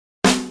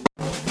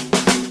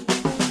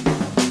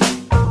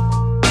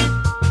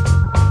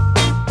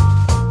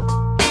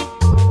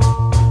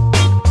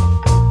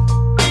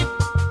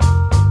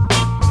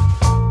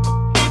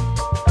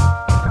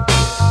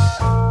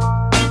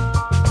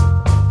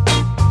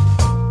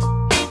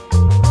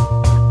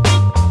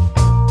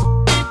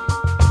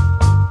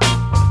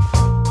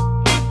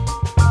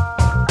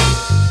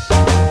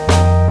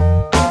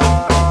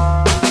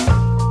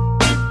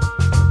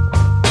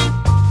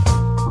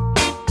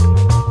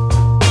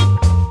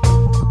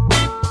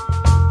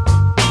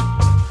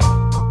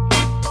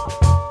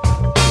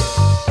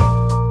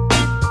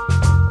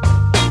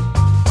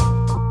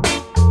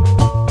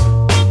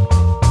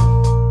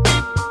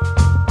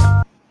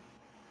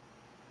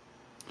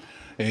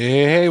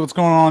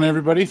on,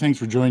 everybody? Thanks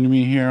for joining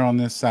me here on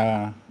this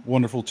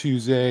wonderful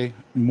Tuesday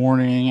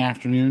morning,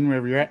 afternoon,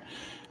 wherever you're at.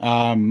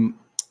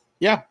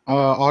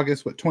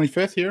 August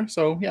 25th here.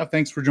 So yeah,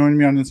 thanks for joining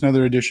me on this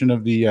another edition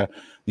of the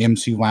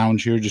MC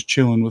Lounge here. Just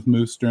chilling with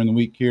Moose during the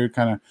week here,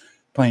 kind of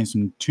playing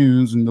some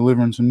tunes and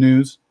delivering some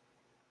news.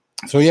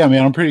 So yeah,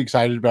 man, I'm pretty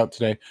excited about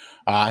today.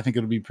 I think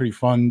it'll be pretty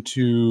fun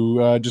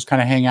to just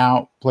kind of hang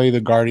out, play the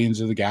Guardians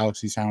of the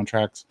Galaxy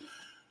soundtracks.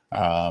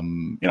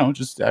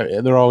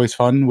 They're always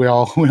fun. We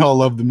all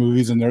love the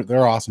movies, and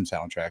they're awesome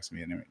soundtracks.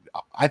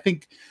 I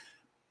think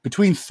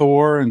between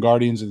Thor and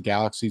Guardians of the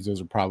Galaxy,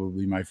 those are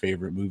probably my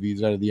favorite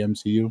movies out of the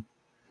MCU.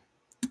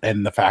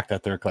 And the fact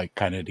that they're like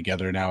kind of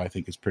together now, I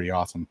think is pretty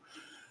awesome.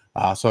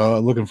 So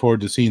looking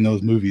forward to seeing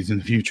those movies in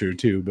the future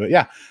too. But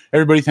yeah,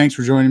 everybody, thanks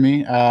for joining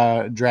me.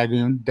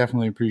 Dragoon,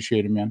 definitely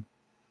appreciate it, man.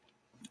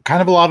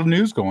 Kind of a lot of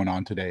news going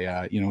on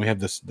today. We have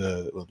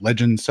the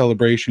Legends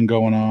celebration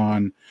going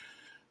on.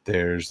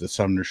 There's the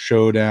Sumner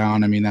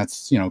Showdown. I mean,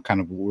 that's,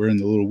 we're in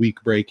the little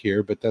week break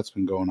here, but that's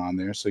been going on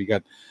there. So you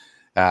got,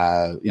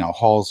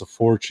 Halls of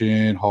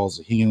Fortune, Halls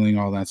of Healing,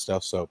 all that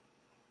stuff. So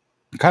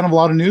kind of a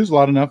lot of news, a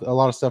lot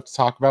of stuff to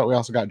talk about. We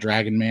also got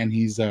Dragon Man.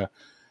 His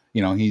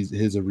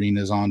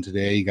arena's on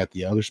today. You got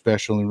the other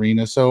special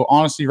arena. So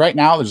honestly, right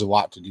now there's a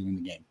lot to do in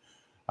the game.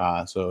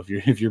 So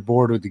if you're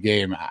bored with the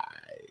game, I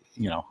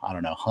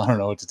don't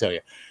know what to tell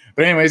you.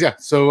 But anyways, yeah.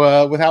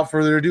 So without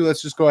further ado,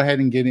 let's just go ahead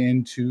and get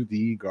into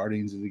the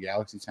Guardians of the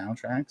Galaxy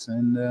soundtracks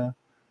and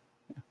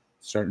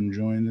start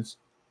enjoying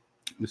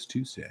this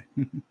Tuesday.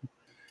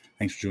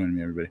 Thanks for joining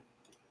me, everybody.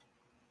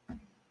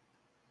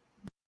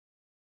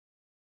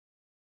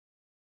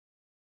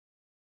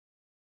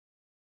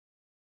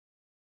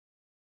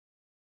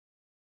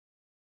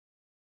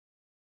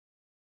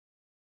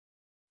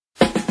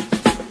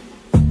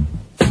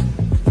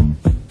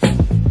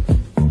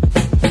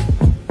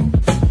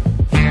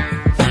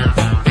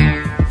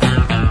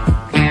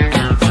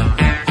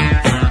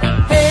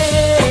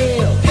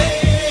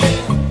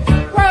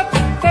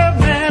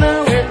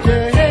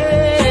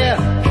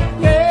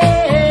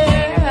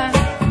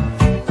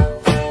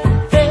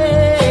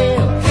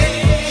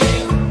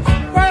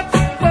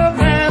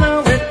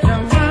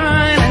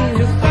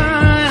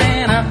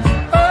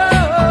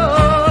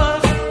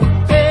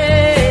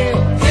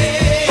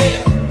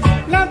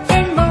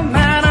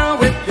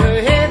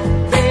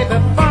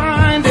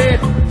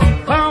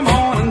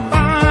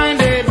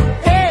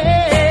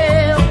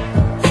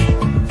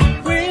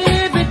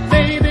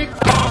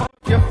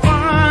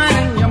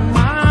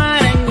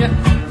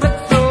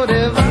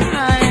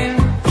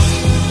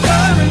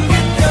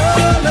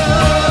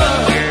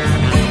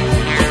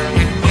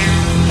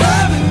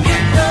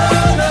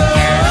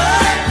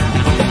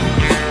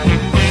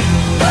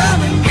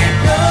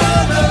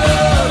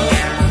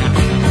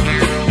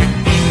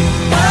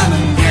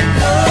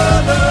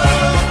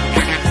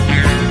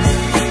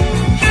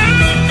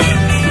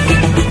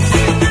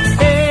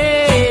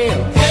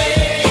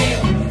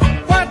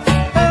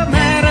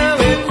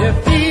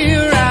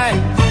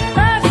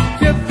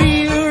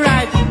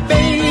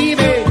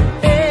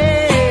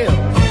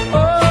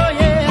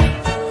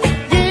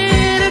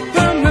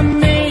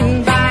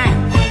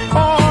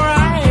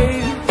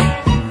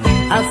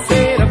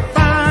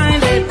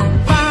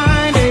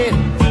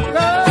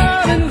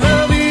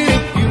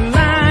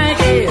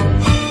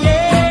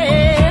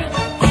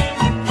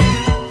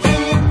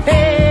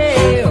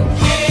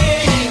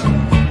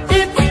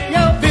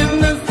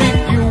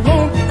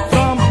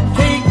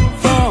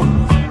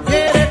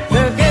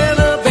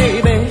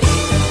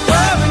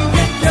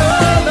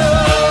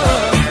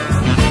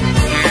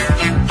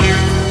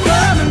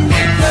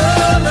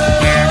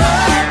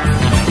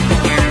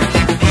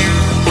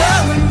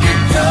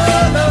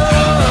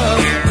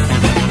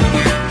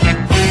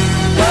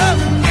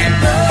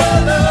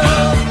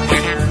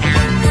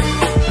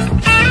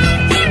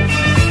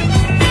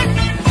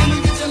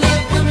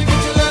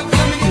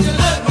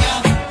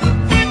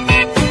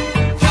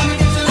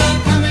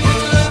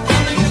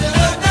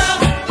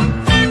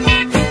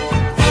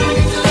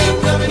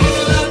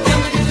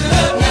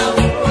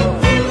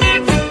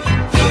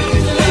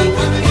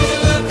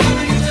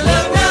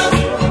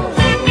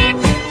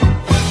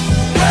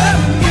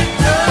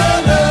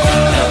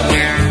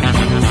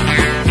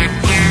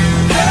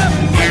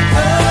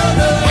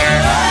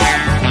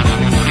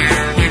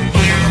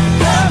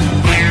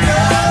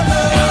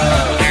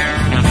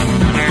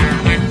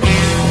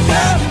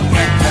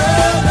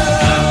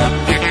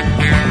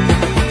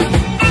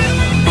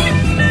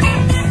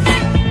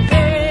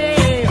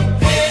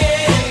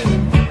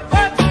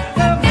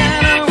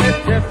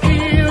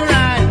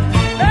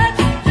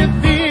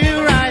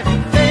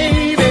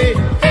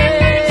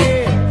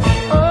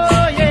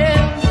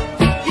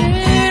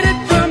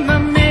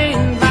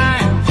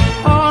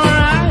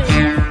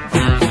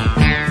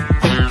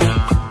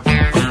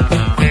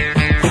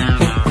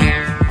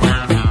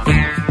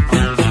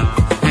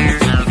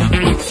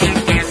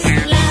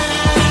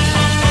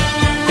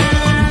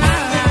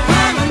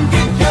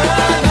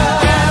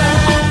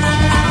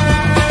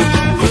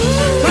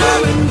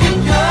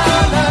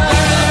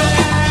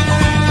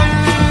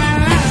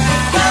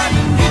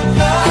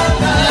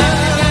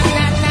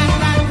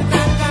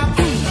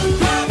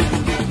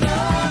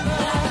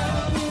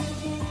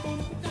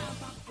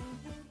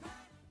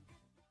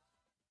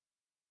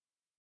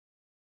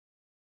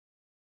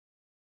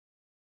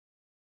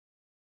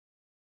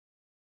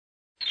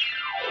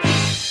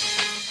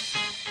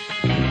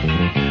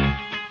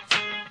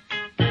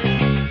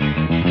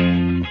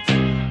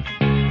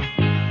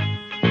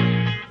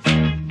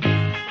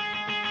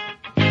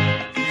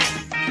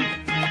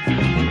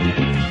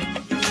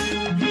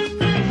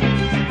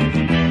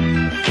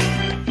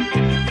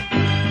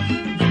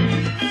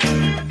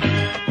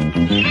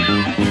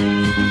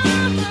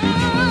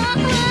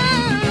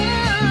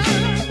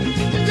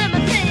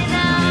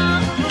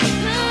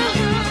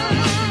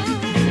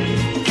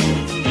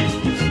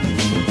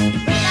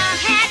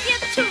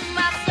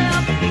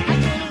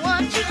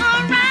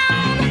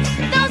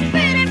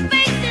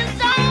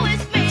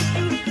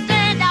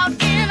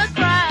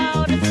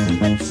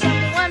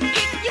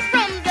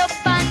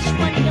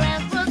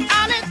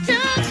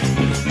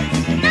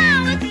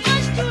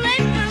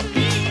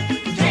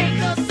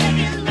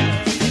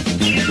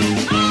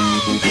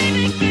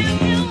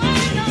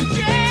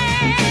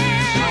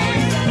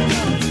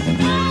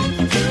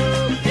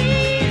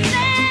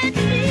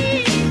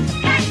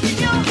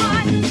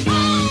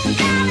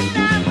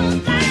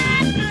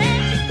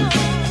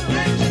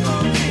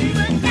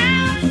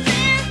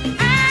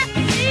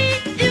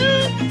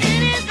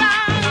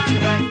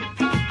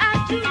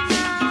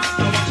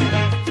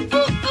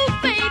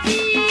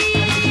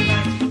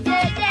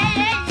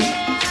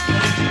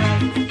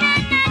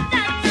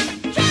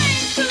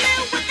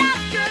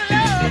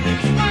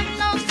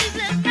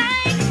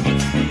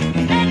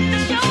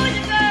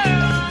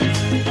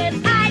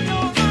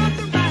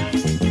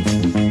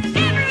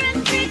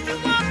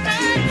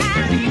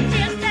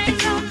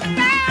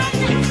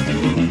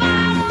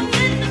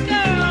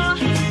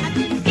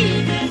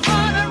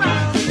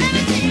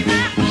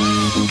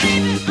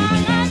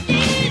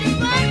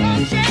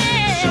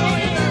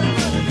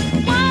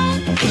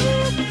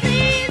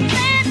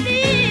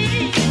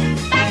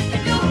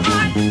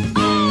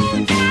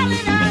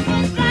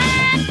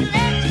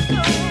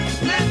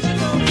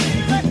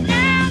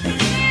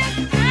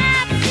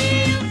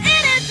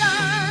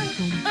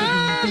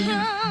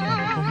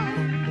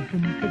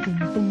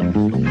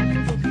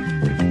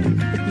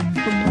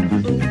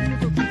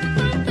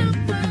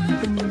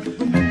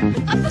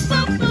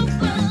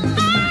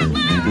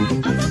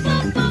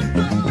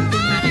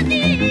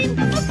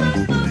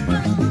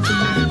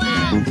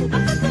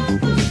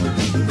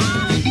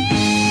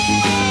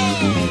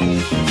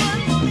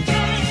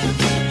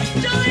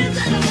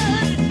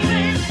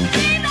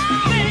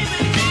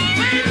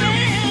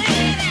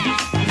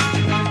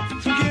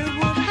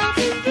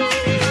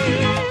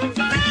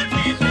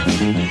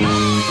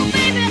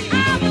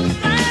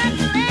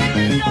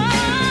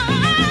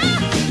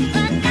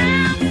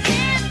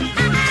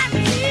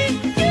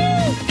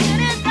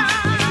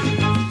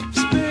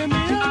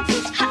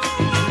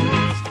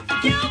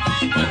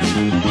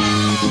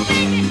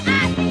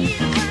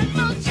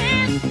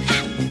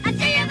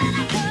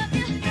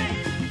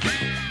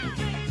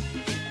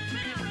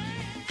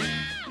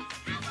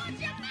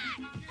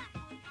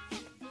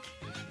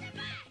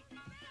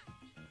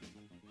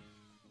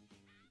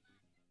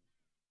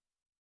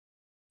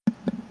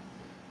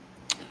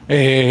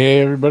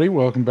 Hey, everybody,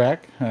 welcome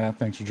back.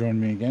 Thanks for joining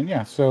me again.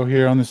 Yeah, so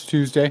here on this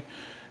Tuesday.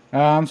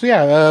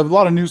 A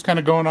lot of news kind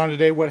of going on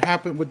today.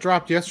 What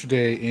dropped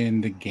yesterday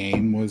in the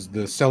game was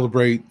the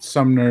Celebrate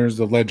Summoners,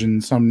 the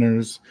Legend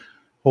Summoners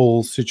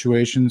whole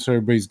situation. So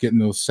everybody's getting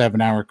those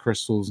 7-hour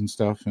crystals and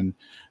stuff. And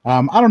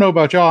I don't know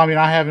about y'all. I mean,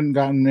 I haven't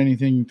gotten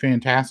anything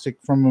fantastic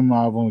from them.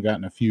 I've only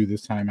gotten a few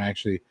this time,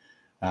 actually.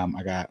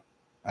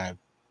 I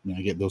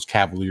get those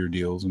Cavalier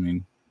deals. I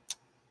mean,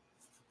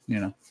 you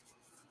know.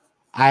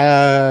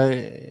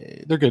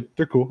 They're good.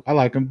 They're cool. I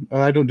like them.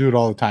 I don't do it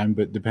all the time,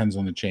 but depends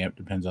on the champ.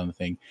 Depends on the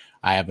thing.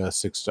 I have a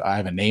 6. I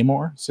have a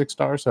Namor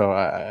 6-star, so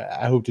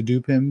I hope to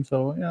dupe him.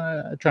 So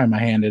I try my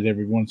hand at it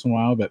every once in a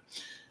while. But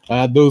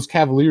those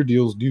Cavalier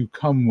deals do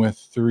come with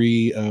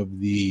 3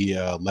 of the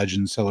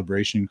Legend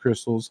Celebration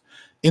crystals.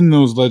 In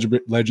those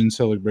Legend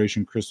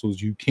Celebration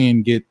crystals, you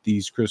can get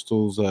these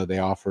crystals. They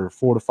offer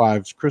 4 to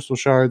 5 crystal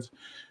shards,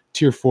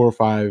 tier 4 or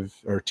 5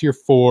 or tier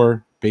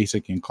 4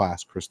 basic and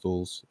class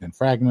crystals and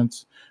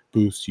fragments,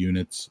 boosts,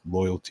 units,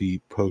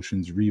 loyalty,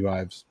 potions,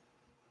 revives.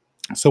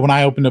 So when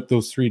I opened up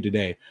those 3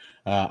 today,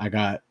 I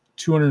got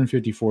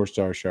 254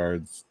 star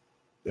shards.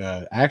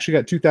 I actually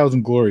got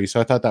 2,000 glory, so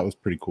I thought that was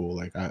pretty cool.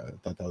 Like I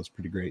thought that was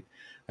pretty great.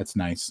 That's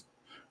nice.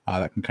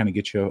 That can kind of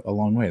get you a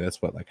long way.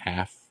 That's what, like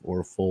half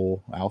or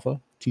full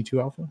alpha,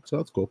 T2 alpha. So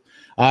that's cool.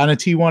 And a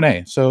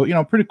T1A.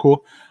 So, pretty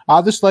cool.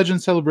 This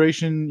Legend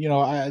Celebration,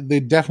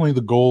 definitely the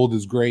gold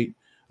is great.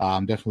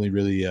 Definitely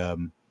really,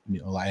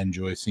 I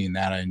enjoy seeing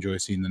that. I enjoy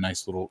seeing the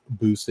nice little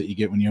boost that you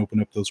get when you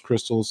open up those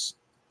crystals.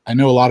 I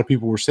know a lot of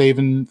people were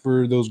saving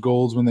for those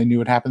golds when they knew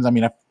what happens. I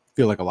mean, I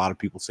feel like a lot of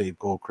people save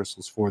gold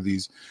crystals for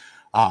these.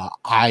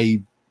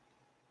 I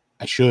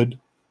should.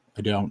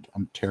 I don't.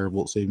 I'm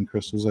terrible at saving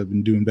crystals. I've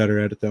been doing better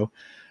at it though.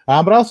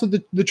 But also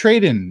the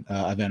trade-in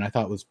event I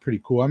thought was pretty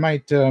cool.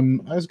 I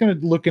was going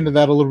to look into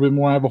that a little bit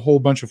more. I have a whole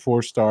bunch of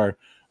 4-star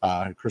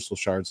crystal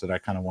shards that I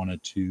kind of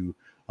wanted to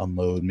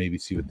unload, maybe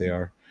see what they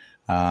are.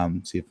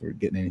 See if we're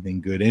getting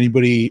anything good.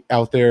 Anybody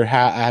out there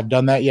have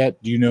done that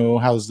yet? Do you know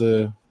how's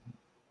it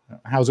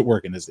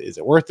working? Is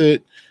it worth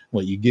it?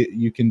 Well,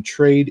 you can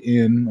trade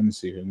in. Let me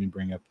see here. Let me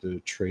bring up the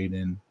trade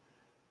in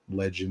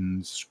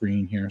Legends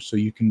screen here. So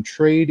you can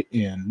trade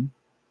in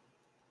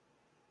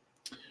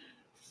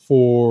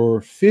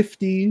for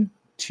 50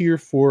 tier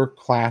 4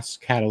 class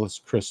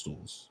catalyst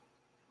crystals.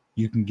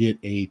 You can get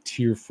a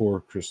tier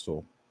 4 class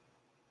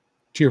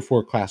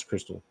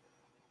crystal.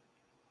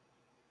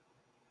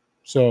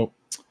 So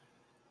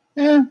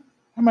I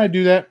might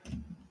do that.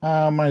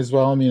 Might as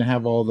well. I mean, I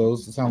have all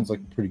those. It sounds like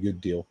a pretty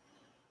good deal.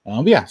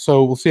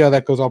 So we'll see how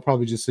that goes. I'll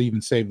probably just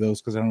even save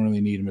those because I don't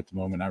really need them at the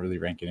moment. Not really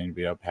ranking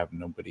anybody up. Have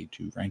nobody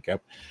to rank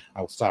up.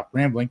 I will stop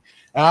rambling.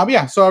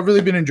 So I've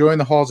really been enjoying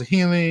the Halls of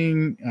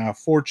Healing,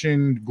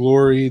 Fortune,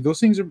 Glory. Those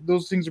things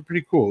are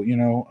pretty cool.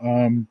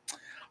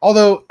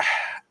 Although,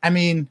 I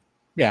mean,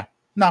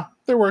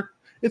 they're work.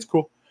 It's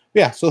cool.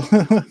 So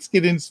let's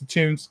get into some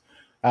tunes.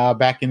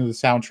 Back into the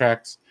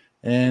soundtracks.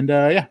 And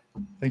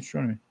thanks for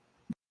joining me.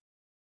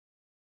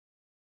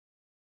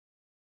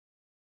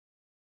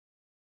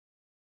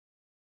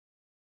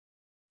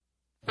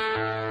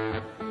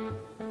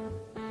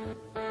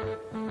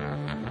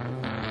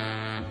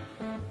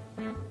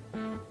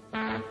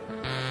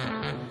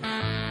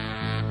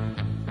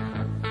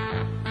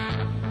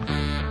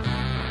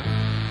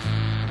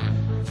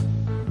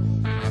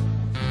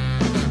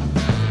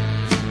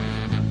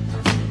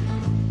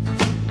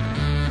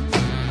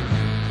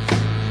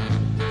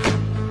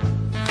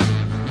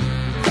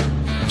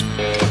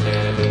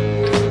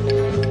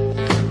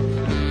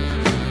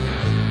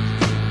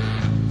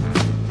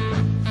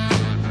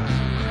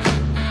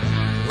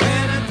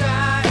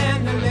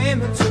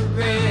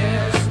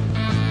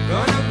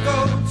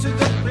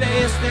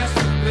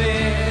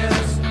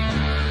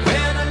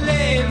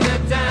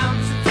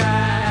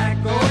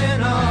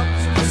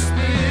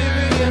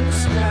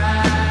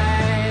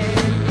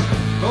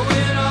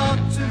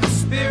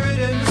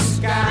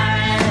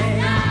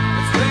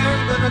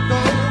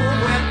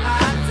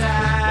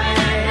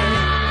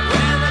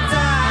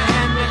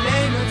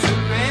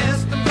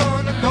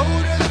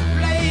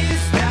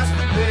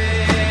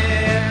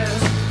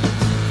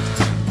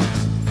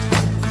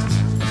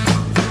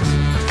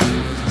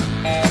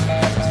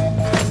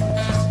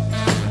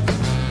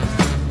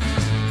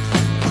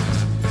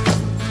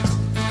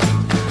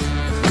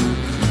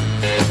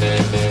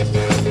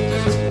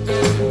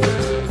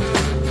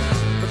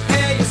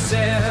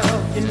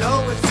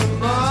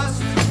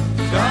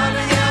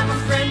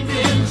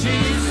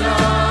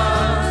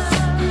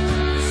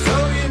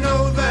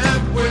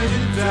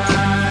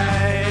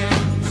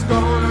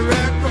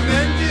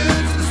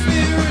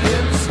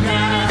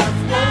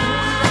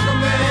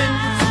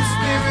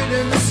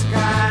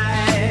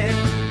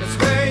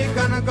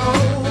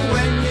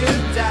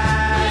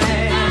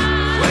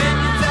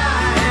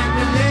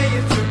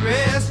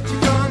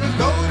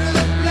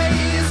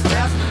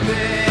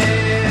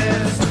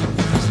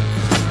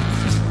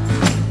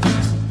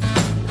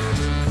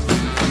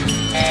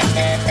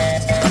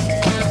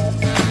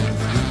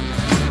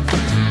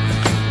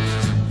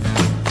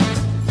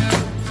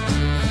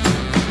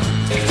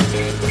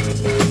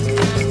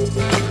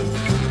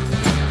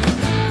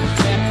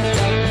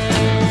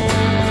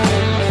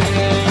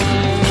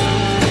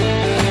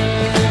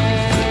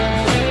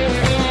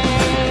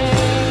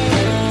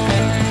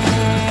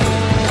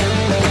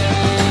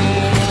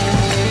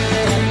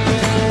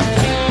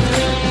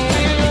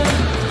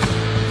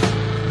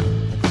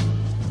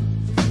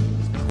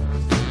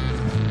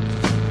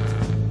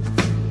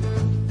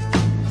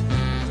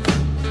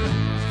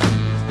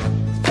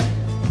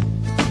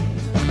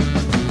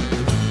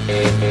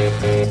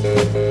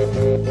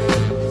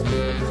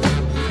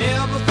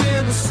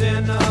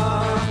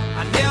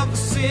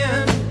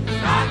 sin.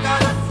 I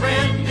got a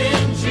friend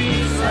in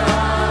Jesus.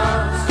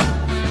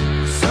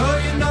 So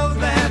you know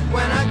that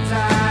when I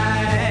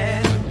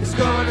die, it's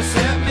gonna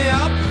set me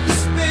up, the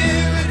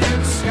spirit in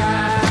the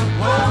sky.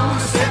 Oh,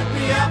 set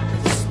me up,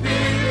 the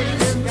spirit in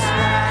the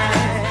sky.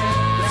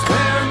 That's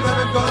where I'm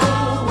gonna go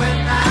when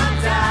I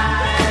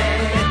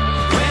die.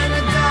 When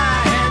I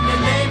die and you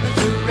lay me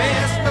to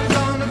rest, I'm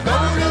gonna go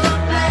to the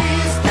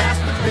place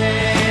that's the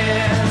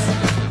best.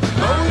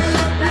 Go to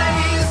the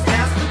place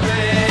that's the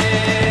best.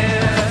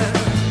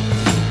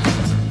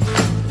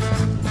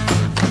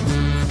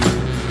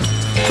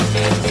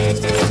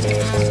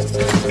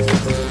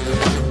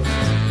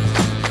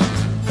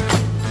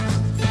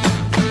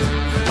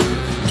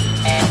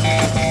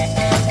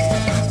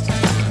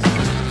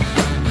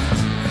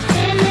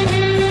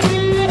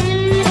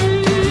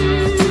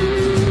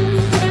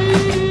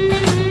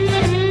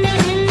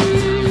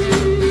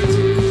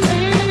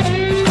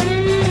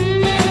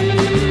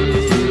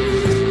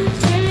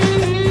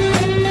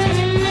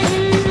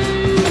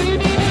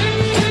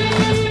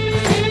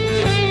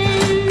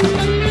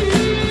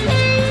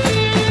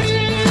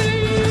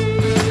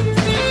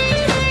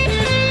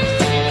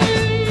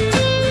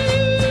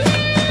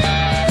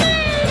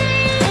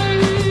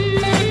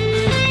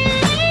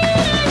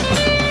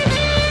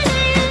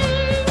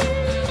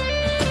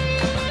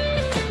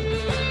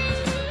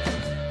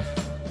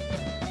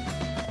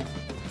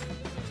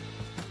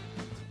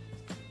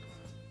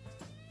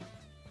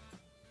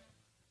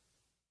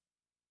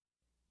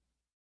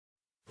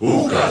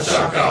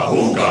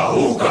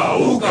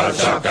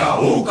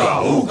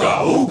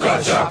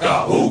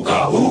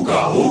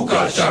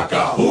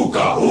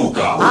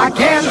 I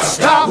can't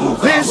stop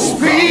this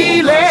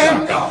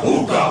feeling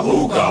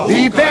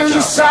deep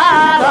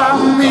inside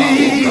of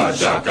me.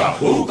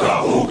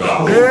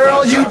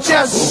 Girl, you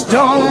just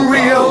don't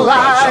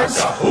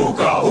realize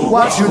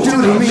what you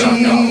do to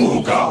me.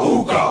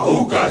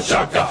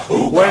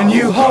 When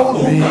you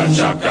hold me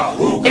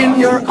in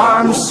your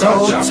arms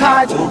so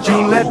tight,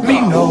 you let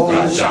me know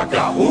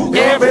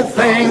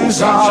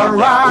everything's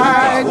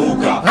alright.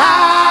 I'm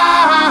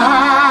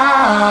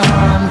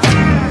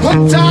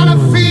hooked on a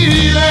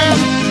feeling,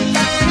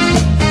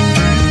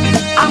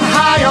 I'm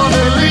high on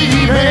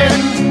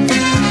believing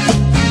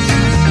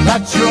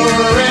that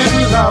you're in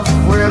love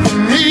with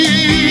me.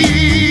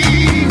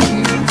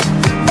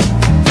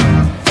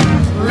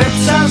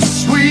 Lips as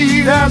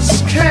sweet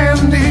as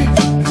candy,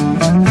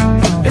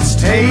 its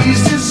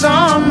taste is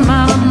on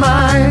my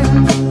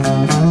mind.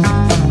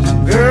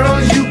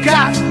 Girl, you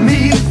got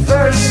me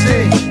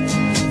thirsty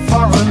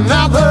for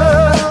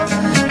another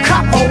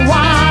cup of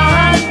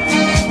wine.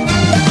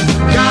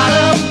 Got a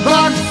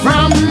bug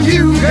from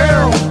you,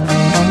 girl,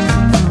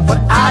 but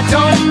I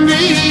don't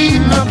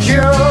need no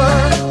cure.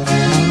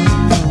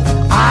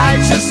 I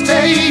just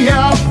stay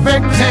a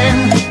victim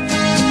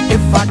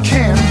if I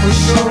can for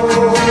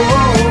sure.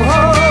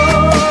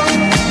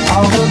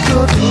 All the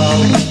good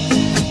love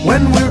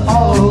when we're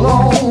all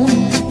alone.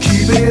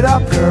 Keep it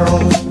up, girl.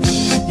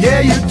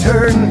 Yeah, you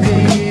turn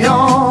me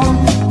on.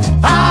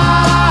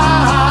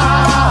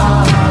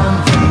 I'm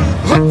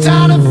hooked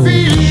on a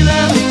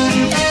feeling,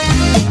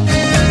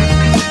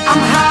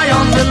 I'm high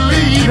on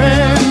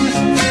believing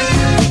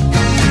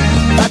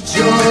that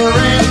you're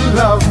in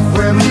love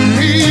with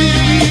me.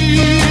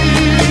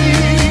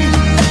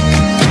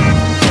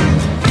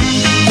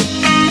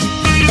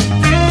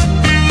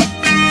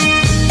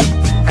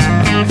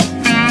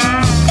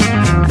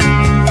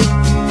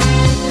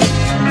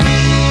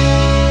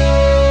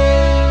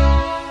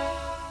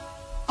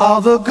 All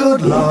the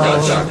good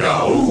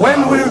love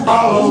when we're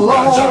all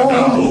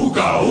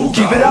alone.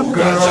 Keep it up,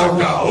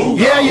 girl.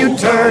 Yeah, you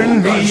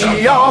turn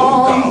me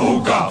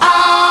on. I'm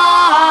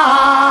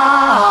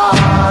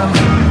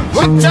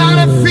hooked on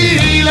a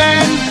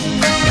feeling,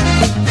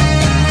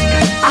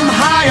 I'm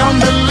high on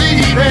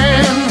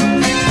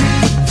believing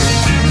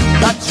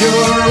that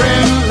you're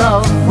in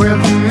love with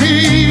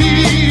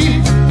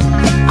me.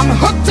 I'm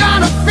hooked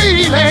on a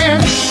feeling,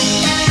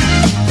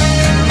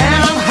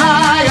 and I'm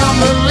high on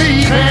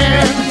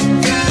believing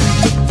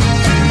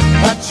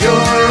that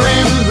you're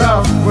in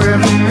love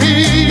with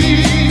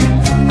me.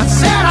 I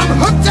said I'm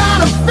hooked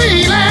on a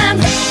feeling,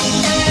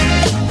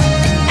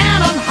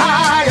 and I'm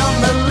high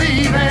on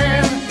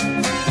believing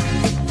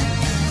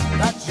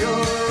that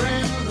you're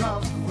in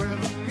love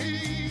with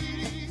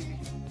me.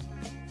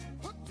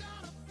 Hooked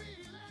on a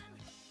feeling.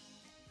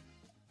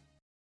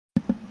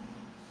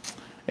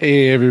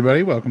 Hey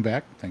everybody, welcome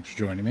back. Thanks for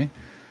joining me.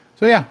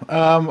 So yeah,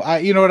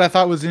 you know what I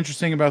thought was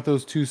interesting about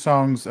those two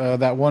songs,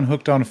 that one,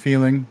 Hooked on a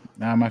Feeling.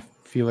 I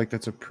feel like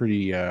that's a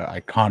pretty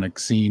iconic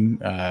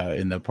scene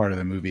in the part of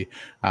the movie.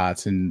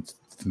 It's in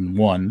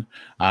one,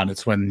 and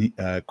it's when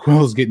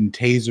Quill's getting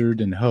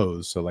tasered and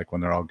hosed. So like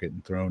when they're all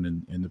getting thrown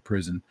in the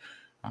prison.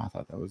 I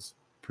thought that was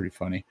pretty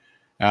funny.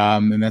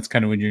 And that's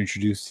kind of when you're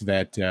introduced to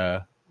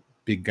that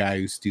big guy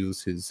who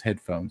steals his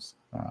headphones.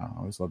 I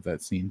always love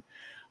that scene.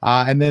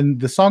 And then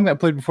the song that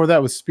played before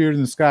that was Spirit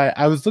in the Sky.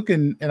 I was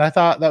looking and I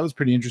thought that was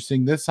pretty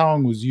interesting. This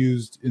song was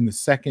used in the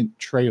second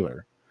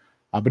trailer,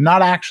 but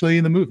not actually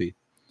in the movie.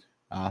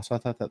 So I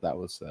thought that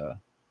was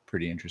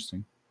pretty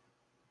interesting.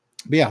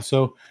 But yeah,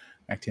 so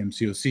back to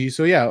MCOC.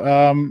 So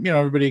yeah,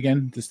 everybody,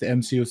 again, this is the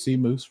MCOC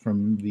Moose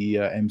from the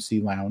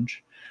MC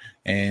Lounge,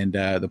 and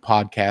the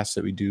podcast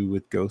that we do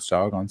with Ghost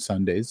Dog on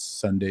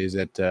Sundays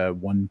at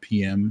 1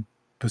 p.m.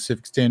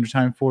 Pacific Standard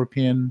Time, 4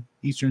 p.m.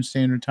 Eastern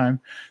Standard Time.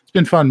 It's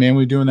been fun, man.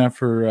 We're doing that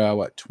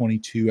for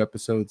 22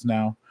 episodes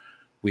now.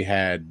 We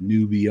had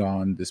Newbie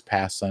on this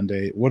past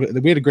Sunday. We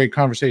had a great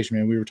conversation,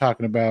 man. We were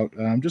talking about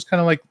just kind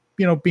of like,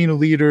 being a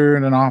leader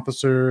and an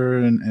officer,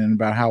 and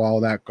about how all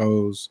that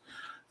goes.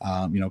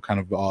 Kind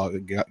of all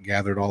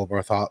gathered all of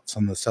our thoughts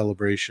on the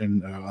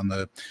celebration, on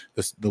the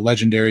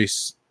legendary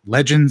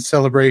Legends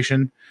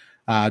celebration.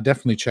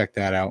 Definitely check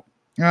that out.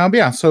 But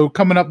yeah, so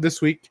coming up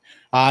this week,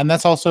 and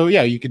that's also,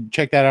 you can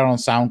check that out on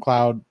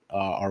SoundCloud,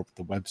 or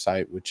the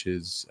website, which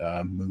is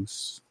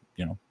Moose,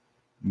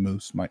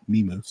 Moose,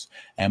 Moose,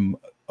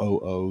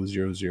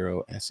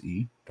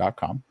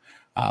 MOO00se.com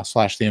 /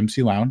 the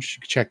MC Lounge.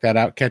 You can check that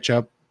out, catch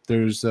up.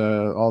 There's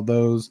all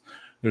those.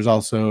 There's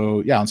also,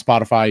 on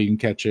Spotify, you can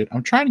catch it.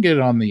 I'm trying to get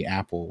it on the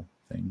Apple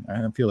thing.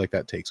 I feel like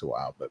that takes a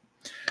while, but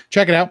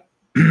check it out.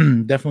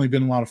 Definitely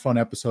been a lot of fun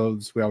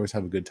episodes. We always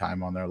have a good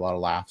time on there, a lot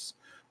of laughs,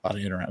 a lot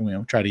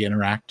of try to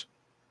interact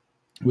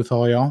with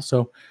all y'all.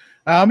 So,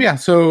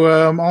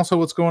 also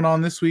what's going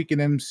on this week in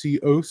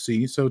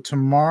MCOC. So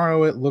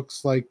tomorrow it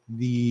looks like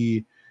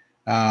the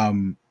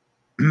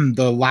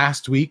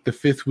last week, the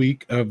 5th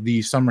week of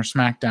the Summer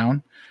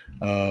SmackDown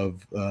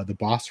of the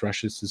Boss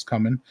Rushes is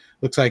coming.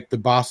 Looks like the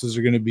bosses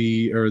are going to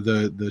be, or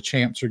the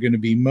champs are going to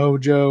be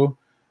Mojo,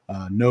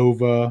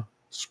 Nova,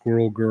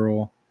 Squirrel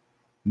Girl,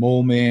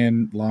 Mole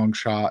Man,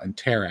 Longshot, and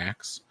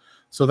Terax.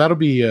 So that'll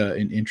be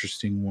an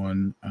interesting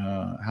one,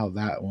 how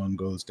that one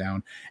goes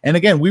down. And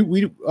again,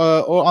 we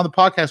on the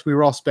podcast, we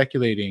were all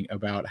speculating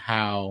about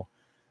how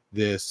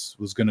this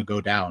was going to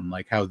go down,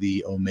 like how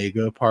the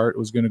Omega part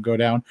was going to go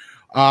down.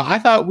 I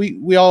thought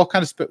we all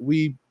kind of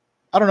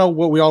I don't know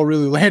what we all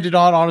really landed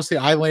on. Honestly,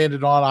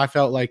 I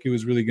felt like it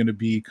was really going to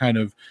be kind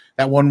of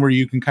that one where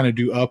you can kind of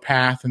do a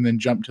path and then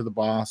jump to the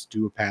boss,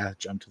 do a path,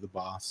 jump to the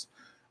boss.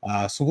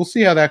 So we'll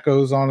see how that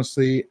goes.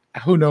 Honestly,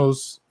 who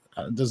knows?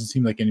 It doesn't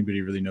seem like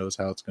anybody really knows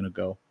how it's going to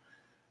go.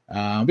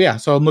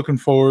 So I'm looking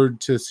forward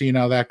to seeing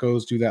how that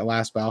goes. Do that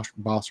last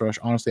boss rush.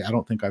 Honestly, I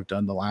don't think I've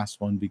done the last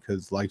one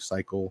because Life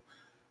Cycle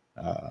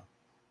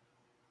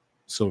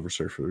Silver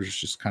Surfer was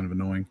just kind of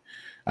annoying.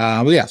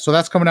 So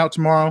that's coming out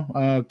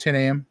tomorrow, 10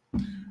 a.m.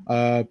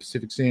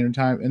 Pacific Standard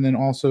Time. And then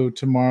also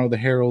tomorrow, the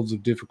Heralds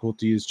of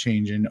Difficulty is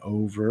changing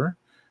over.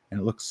 And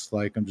it looks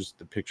like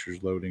the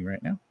picture's loading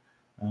right now.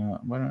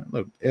 Why don't I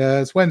load?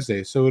 It's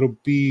Wednesday, so it'll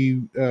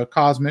be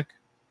Cosmic.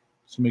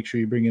 So make sure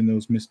you bring in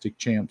those Mystic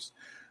Champs.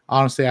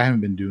 Honestly, I haven't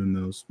been doing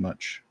those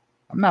much.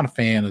 I'm not a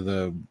fan of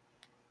the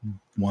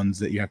ones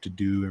that you have to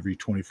do every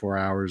 24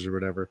 hours or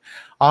whatever.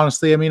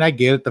 Honestly, I mean, I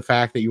get it, the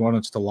fact that you want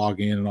us to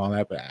log in and all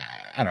that, but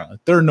I don't know.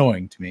 They're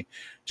annoying to me.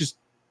 Just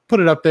put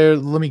it up there.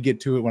 Let me get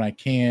to it when I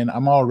can.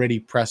 I'm already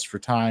pressed for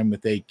time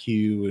with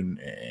AQ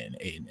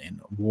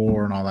and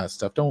war and all that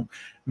stuff. Don't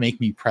make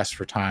me press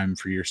for time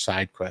for your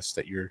side quests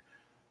that you're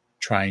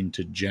trying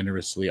to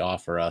generously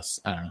offer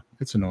us. I don't know.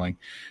 It's annoying.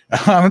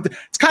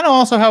 It's kind of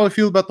also how I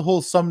feel about the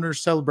whole Summoner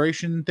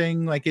Celebration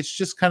thing. Like, it's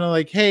just kind of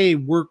like, hey,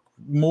 work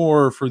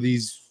more for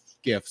these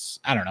gifts.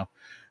 I don't know.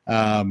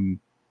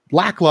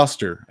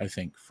 Lackluster, I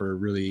think, for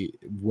really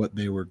what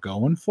they were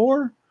going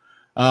for.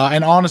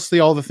 And honestly,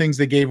 all the things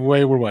they gave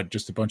away were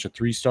just a bunch of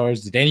 3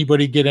 stars. Did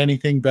anybody get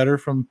anything better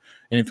from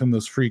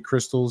those free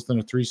crystals than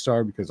a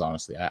 3-star? Because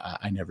honestly,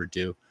 I never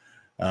do.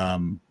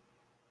 So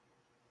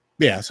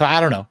I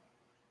don't know.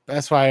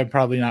 That's why I'm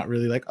probably not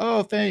really like,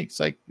 oh, thanks.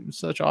 Like,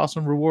 such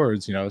awesome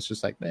rewards. It's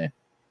just like,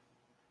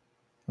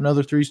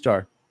 another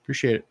 3-star.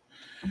 Appreciate it.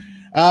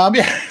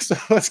 So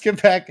let's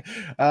get back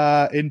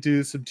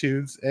into some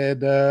tunes.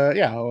 And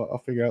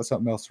I'll figure out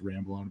something else to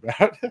ramble on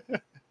about.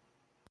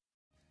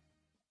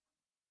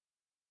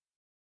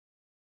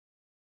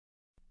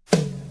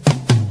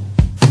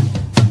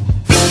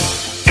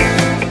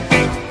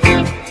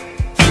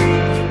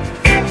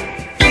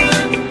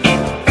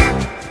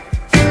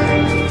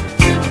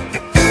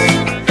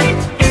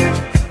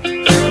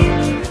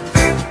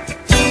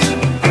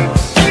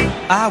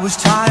 I was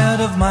tired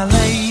of my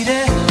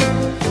lady.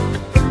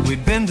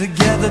 We'd been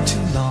together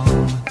too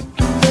long,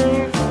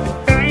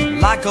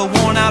 like a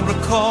worn-out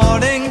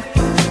recording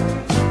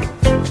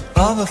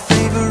of a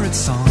favorite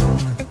song.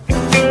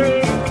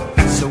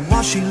 So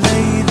while she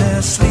lay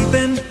there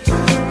sleeping,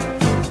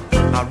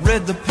 I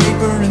read the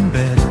paper in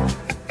bed,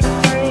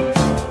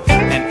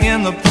 and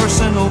in the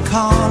personal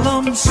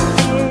columns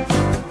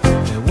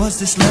there was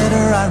this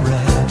letter I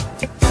read.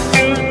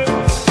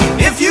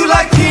 If you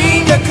like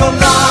pina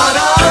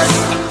coladas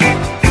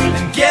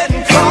and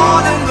getting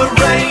caught in the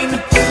rain,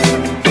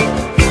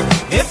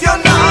 if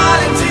you're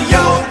not into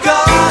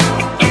yoga,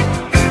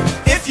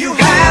 if you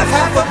have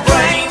half a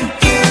brain,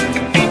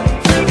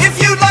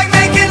 if you like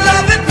making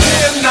love at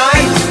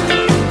midnight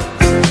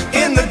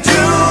in the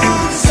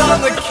dunes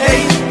on the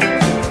Cape,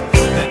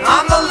 then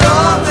I'm the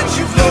love that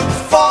you've looked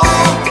for.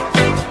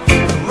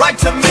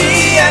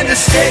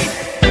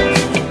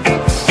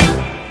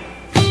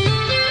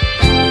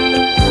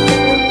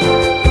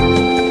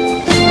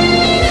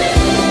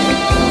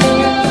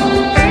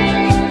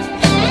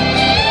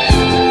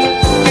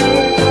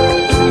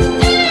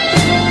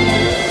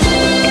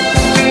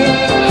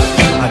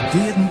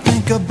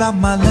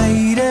 about my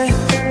lady.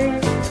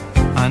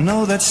 I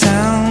know that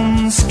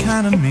sounds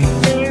kind of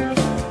mean,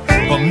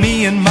 but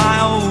me and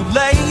my old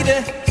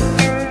lady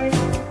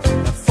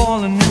have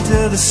fallen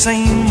into the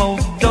same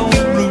old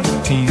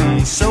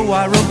routine. So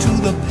I wrote to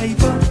the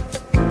paper,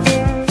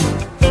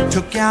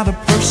 took out a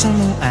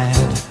personal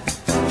ad,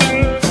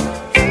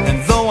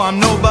 and though I'm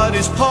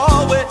nobody's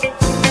poet,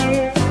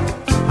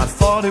 I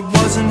thought it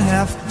wasn't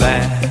half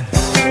bad.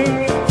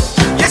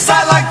 Yes,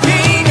 I like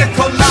pina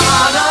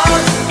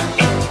coladas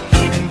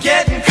and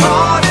getting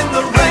caught in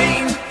the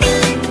rain.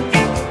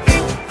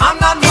 I'm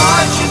not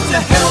much into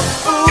health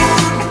food,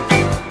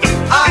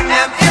 I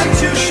am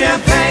into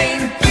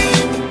champagne.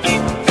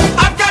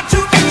 I've got to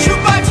meet you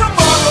by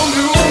tomorrow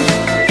noon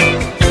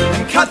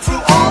and cut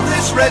through all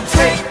this red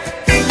tape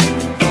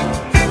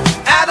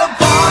at a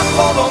bar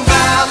called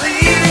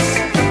O'Malley's,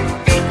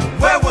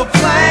 where we'll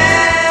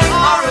plan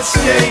our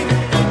escape.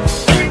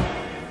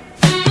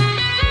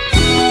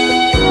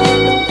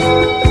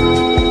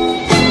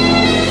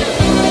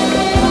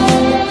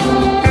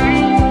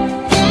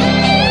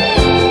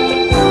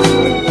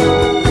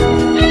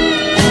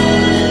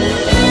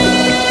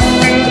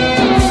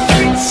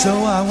 So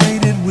I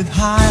waited with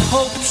high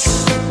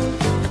hopes,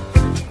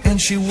 and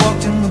she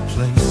walked in the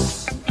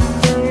place.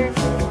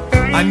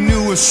 I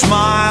knew her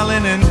smile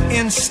in an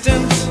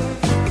instant,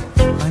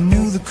 I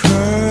knew the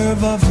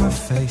curve of her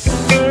face.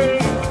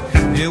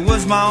 It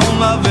was my own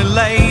lovely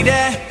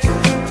lady,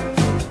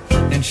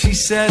 and she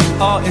said,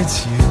 oh,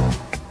 it's you.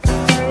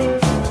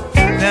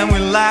 Then we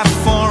laughed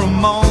for a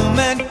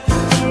moment,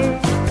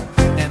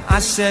 and I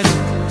said,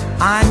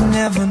 I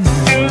never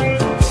knew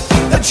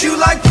that you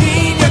like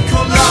pina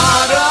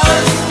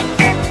coladas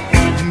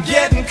and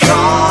getting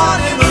caught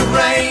in the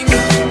rain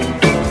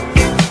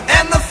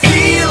and the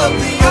feel of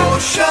the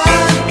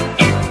ocean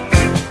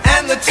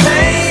and the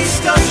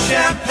taste of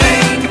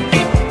champagne.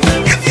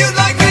 If you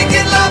like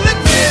making love at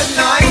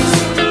midnight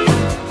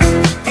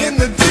in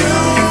the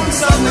dunes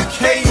on the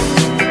Cape,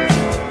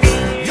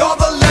 you're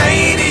the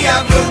lady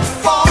I've looked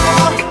for.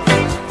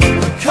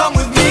 Come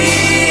with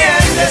me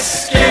and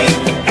escape.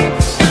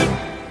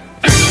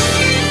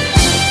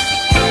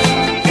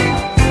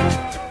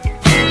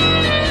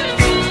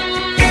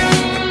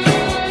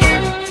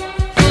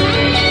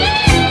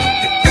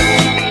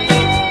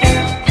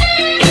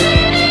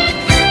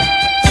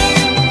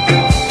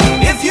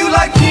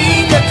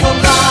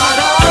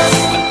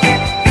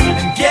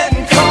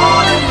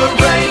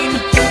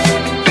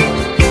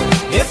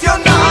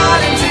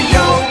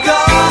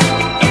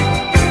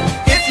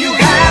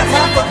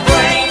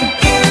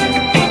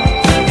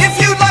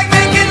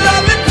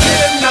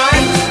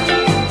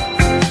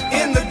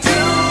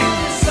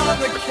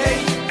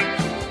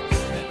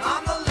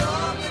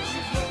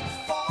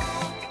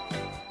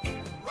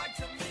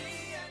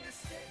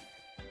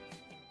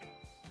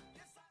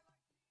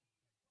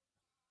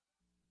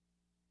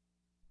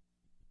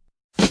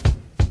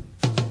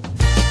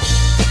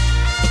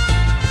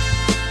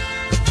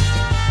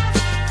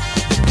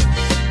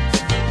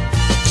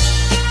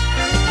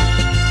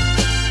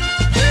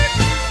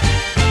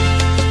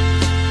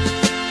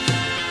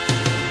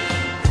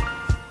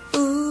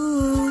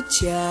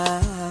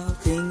 Child,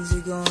 things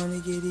are gonna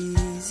get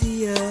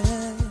easier.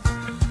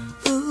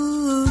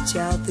 Ooh,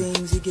 child,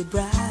 things will get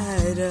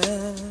brighter.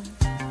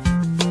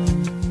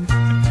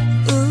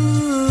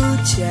 Ooh,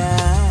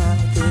 child,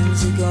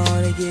 things are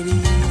gonna get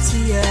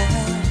easier.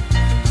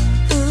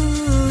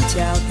 Ooh,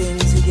 child,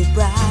 things will get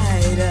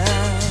brighter.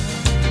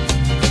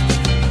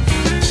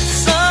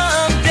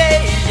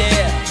 Someday,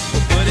 yeah,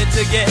 we'll put it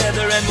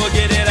together and we'll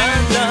get it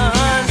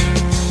undone.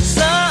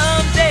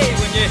 Someday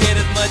when your head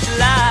is much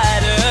lighter.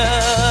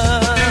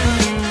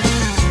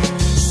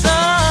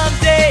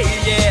 Someday,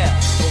 yeah,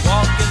 we'll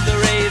walk in the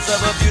rays of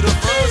a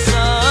beautiful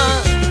sun.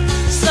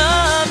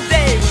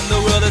 Someday when the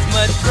world is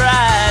much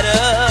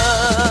brighter.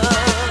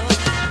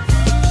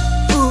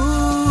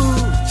 Ooh,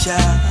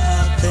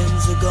 child,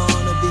 things are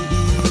gonna be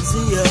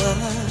easier.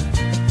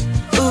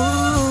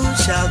 Ooh,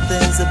 child,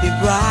 things will be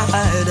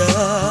brighter.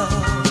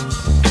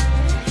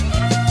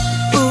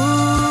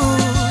 Ooh,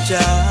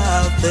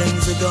 child,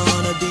 things are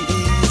gonna be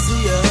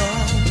easier.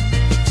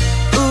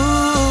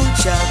 Ooh,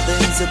 child,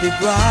 things will be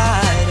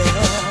brighter.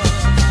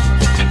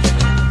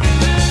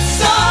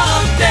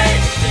 Someday,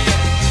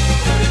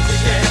 put it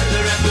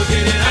together and we'll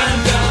get it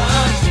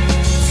undone.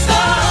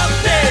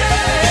 Someday,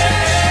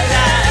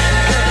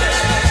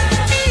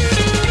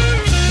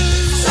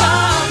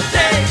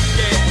 someday,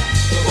 yeah,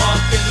 we'll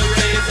walk in the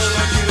rays of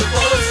a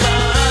beautiful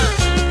sun.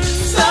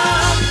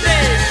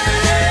 Someday,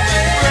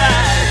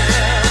 brighter.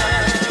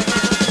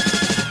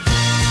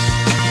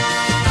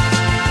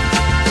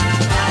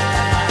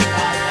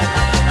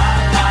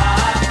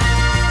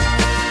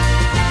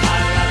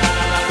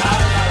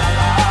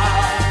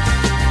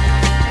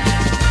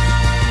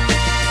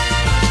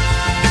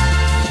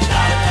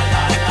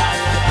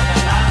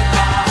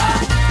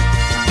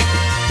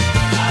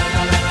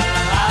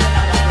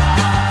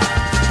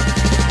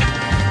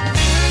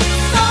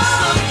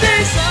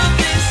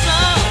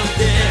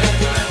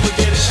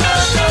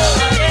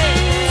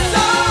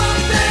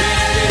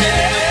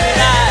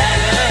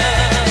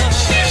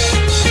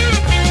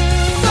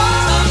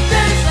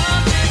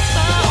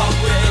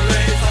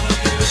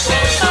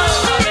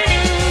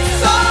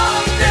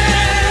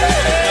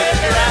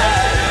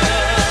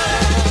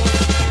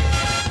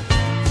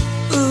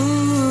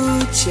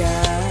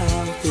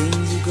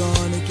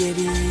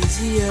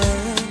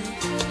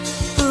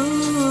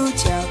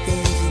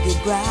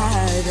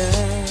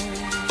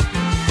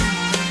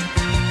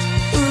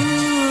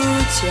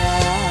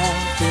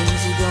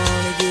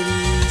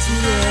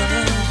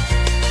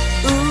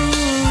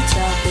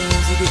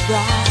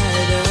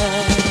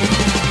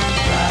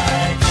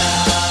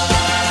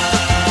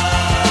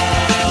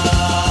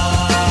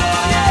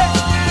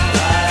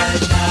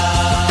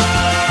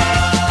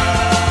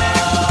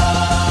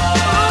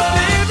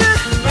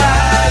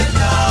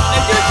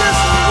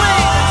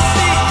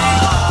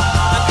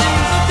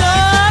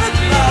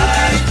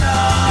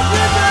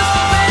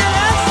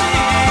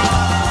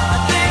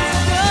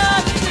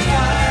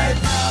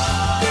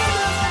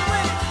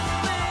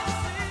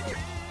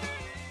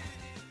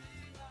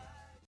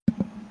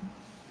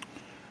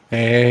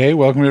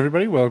 welcome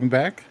everybody. Welcome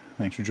back.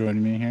 Thanks for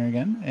joining me here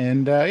again.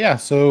 And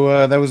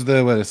so that was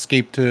the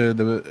escape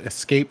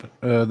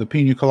the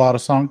Pina Colada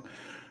song.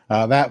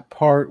 That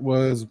part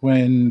was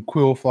when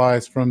Quill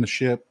flies from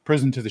the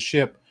prison to the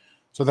ship.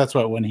 So that's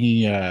when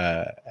he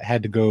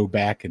had to go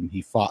back and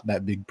he fought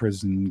that big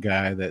prison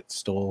guy that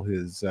stole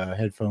his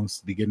headphones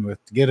to begin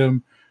with to get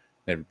him.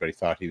 Everybody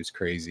thought he was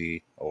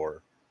crazy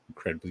or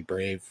incredibly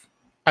brave.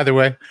 Either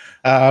way,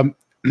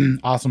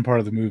 awesome part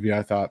of the movie,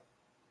 I thought.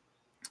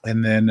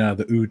 And then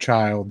the Ooh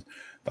Child,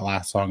 the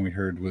last song we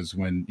heard was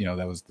when,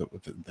 that was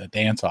the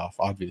dance off,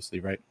 obviously,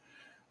 right?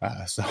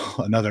 So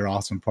another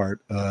awesome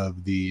part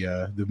of the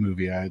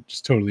movie. I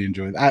just totally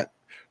enjoyed that.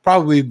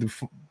 Probably the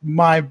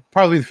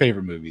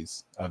favorite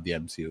movies of the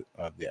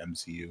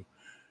MCU,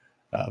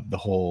 the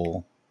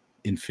whole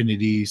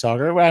Infinity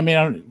Saga. I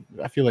mean,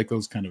 I feel like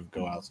those kind of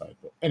go outside,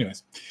 but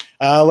anyways,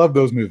 I love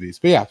those movies.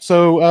 But yeah,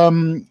 so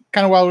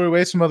kind of while we're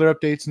away, some other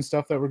updates and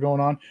stuff that were going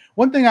on.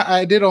 One thing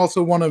I did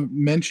also want to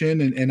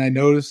mention, and I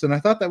noticed, and I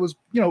thought that was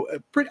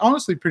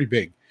pretty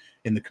big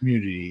in the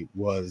community,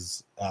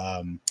 was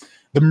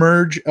the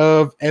merge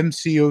of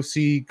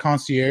MCOC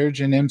Concierge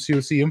and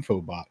MCOC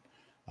Infobot.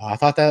 I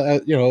thought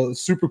that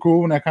super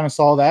cool when I kind of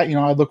saw that.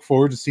 I look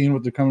forward to seeing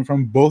what they're coming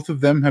from. Both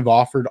of them have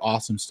offered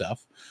awesome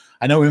stuff.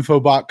 I know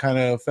Infobot kind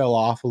of fell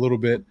off a little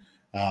bit.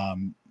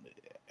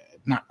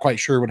 Not quite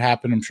sure what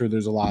happened. I'm sure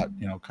there's a lot,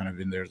 kind of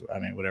in there. I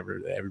mean,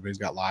 whatever. Everybody's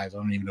got lives. I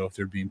don't even know if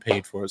they're being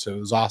paid for it. So it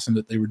was awesome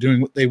that they were doing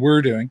what they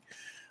were doing.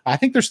 I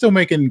think they're still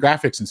making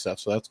graphics and stuff,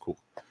 so that's cool.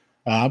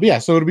 But yeah,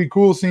 so it'll be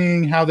cool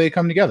seeing how they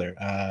come together.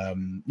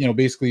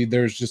 Basically,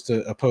 there's just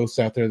a post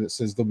out there that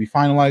says they'll be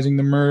finalizing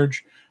the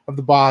merge of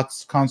the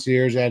bots,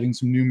 concierge, adding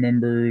some new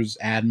members,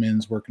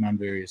 admins, working on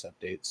various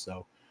updates.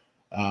 So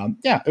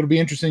it'll be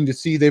interesting to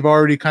see. They've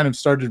already kind of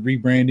started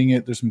rebranding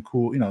it. There's some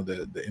cool,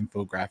 the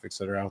infographics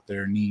that are out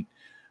there, neat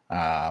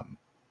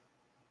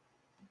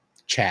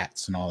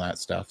chats and all that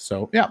stuff.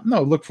 So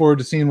look forward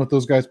to seeing what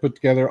those guys put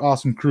together.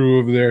 Awesome crew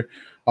over there,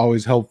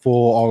 always helpful,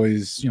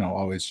 always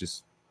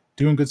just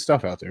doing good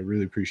stuff out there.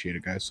 Really appreciate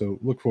it, guys. So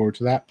look forward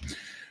to that.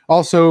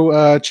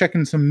 Also,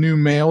 checking some new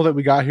mail that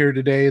we got here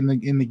today in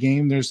the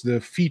game. There's the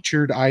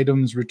featured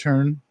items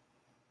return,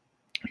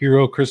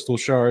 hero crystal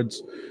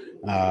shards,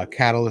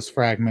 catalyst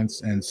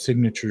fragments, and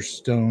signature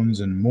stones,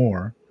 and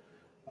more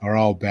are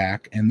all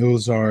back. And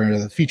those are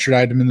the featured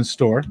item in the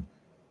store.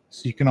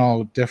 So you can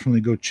all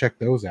definitely go check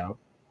those out.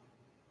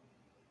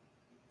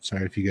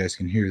 Sorry if you guys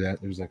can hear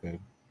that. There's like a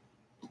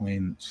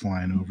plane that's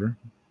flying over.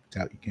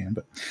 Doubt you can,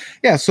 but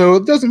yeah, so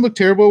it doesn't look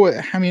terrible.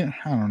 I mean,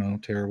 I don't know,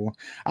 terrible.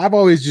 I've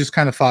always just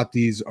kind of thought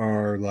these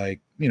are like,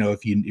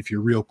 if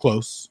you're real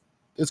close,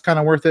 it's kind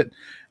of worth it.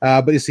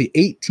 But you see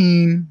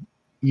 18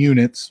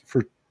 units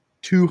for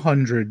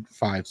 200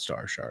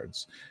 5-star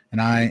shards,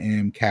 and I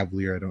am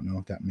Cavalier. I don't know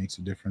if that makes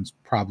a difference.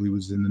 Probably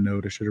was in the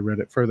note. I should have read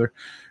it further.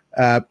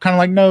 Kind of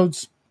like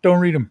nodes, don't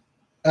read them.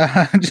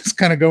 Just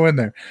kind of go in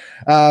there.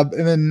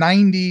 And then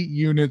 90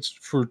 units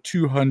for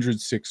 200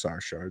 6-star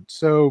shards.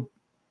 So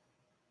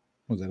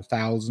was it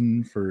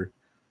 1,000 for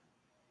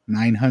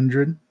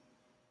 900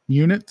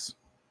 units?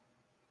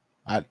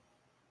 That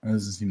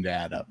doesn't seem to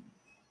add up.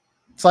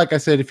 It's like I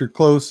said, if you're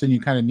close and you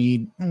kind of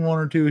need one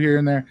or two here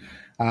and there,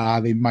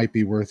 they might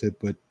be worth it,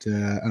 but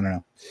I don't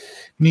know.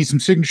 You need some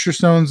signature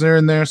stones there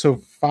and there.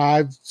 So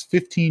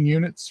 15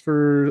 units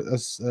for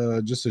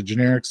just a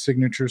generic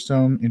signature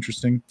stone.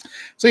 Interesting.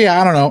 So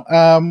yeah, I don't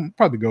know.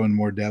 Probably go in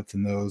more depth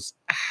in those.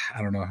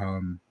 I don't know how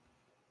I'm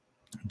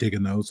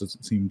digging those.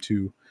 Doesn't seem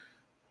too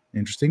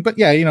interesting, but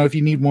yeah, if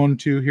you need 1,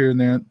 2 here and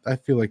there, I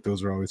feel like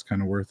those are always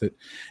kind of worth it.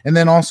 And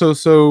then also,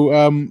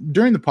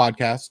 during the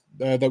podcast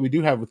that we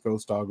do have with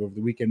Ghost Dog over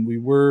the weekend, we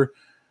were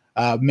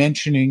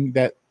mentioning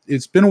that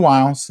it's been a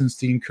while since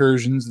the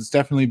incursions. It's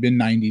definitely been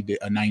a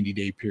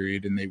 90-day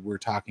period, and they were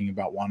talking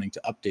about wanting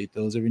to update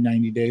those every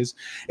 90 days.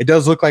 It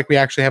does look like we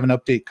actually have an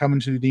update coming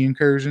to the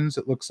incursions.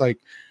 It looks like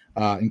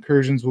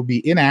incursions will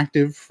be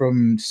inactive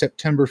from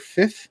September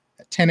 5th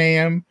at 10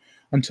 a.m.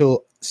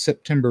 until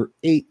September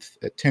 8th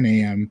at 10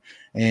 a.m.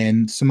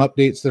 And some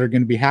updates that are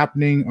going to be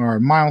happening are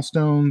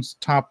milestones,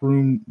 top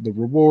room, the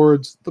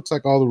rewards. Looks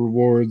like all the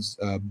rewards,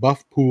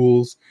 buff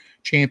pools,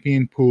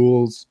 champion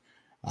pools,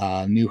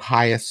 new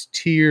highest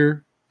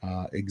tier,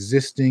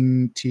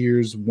 existing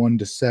tiers 1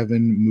 to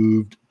 7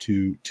 moved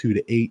to 2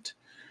 to 8,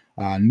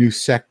 new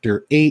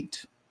sector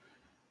 8,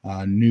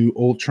 new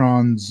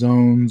Ultron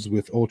zones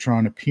with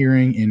Ultron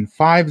appearing in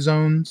 5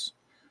 zones,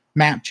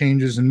 map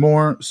changes, and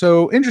more.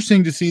 So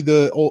interesting to see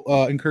the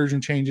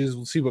incursion changes.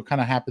 We'll see what kind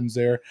of happens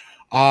there.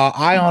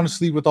 I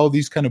honestly, with all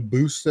these kind of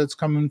boosts that's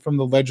coming from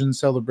the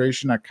Legends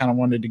celebration, I kind of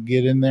wanted to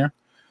get in there.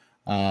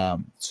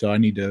 So I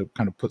need to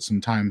kind of put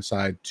some time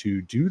aside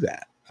to do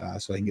that,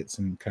 so I can get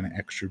some kind of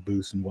extra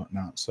boosts and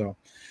whatnot. So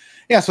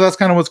yeah, so that's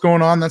kind of what's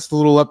going on. That's the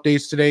little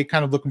updates today.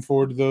 Kind of looking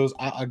forward to those.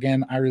 I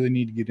really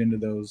need to get into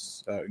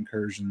those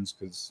incursions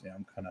because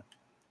I'm kind of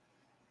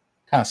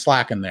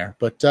slacking there.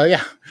 But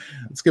yeah,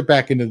 let's get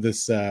back into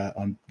this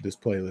on this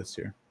playlist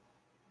here.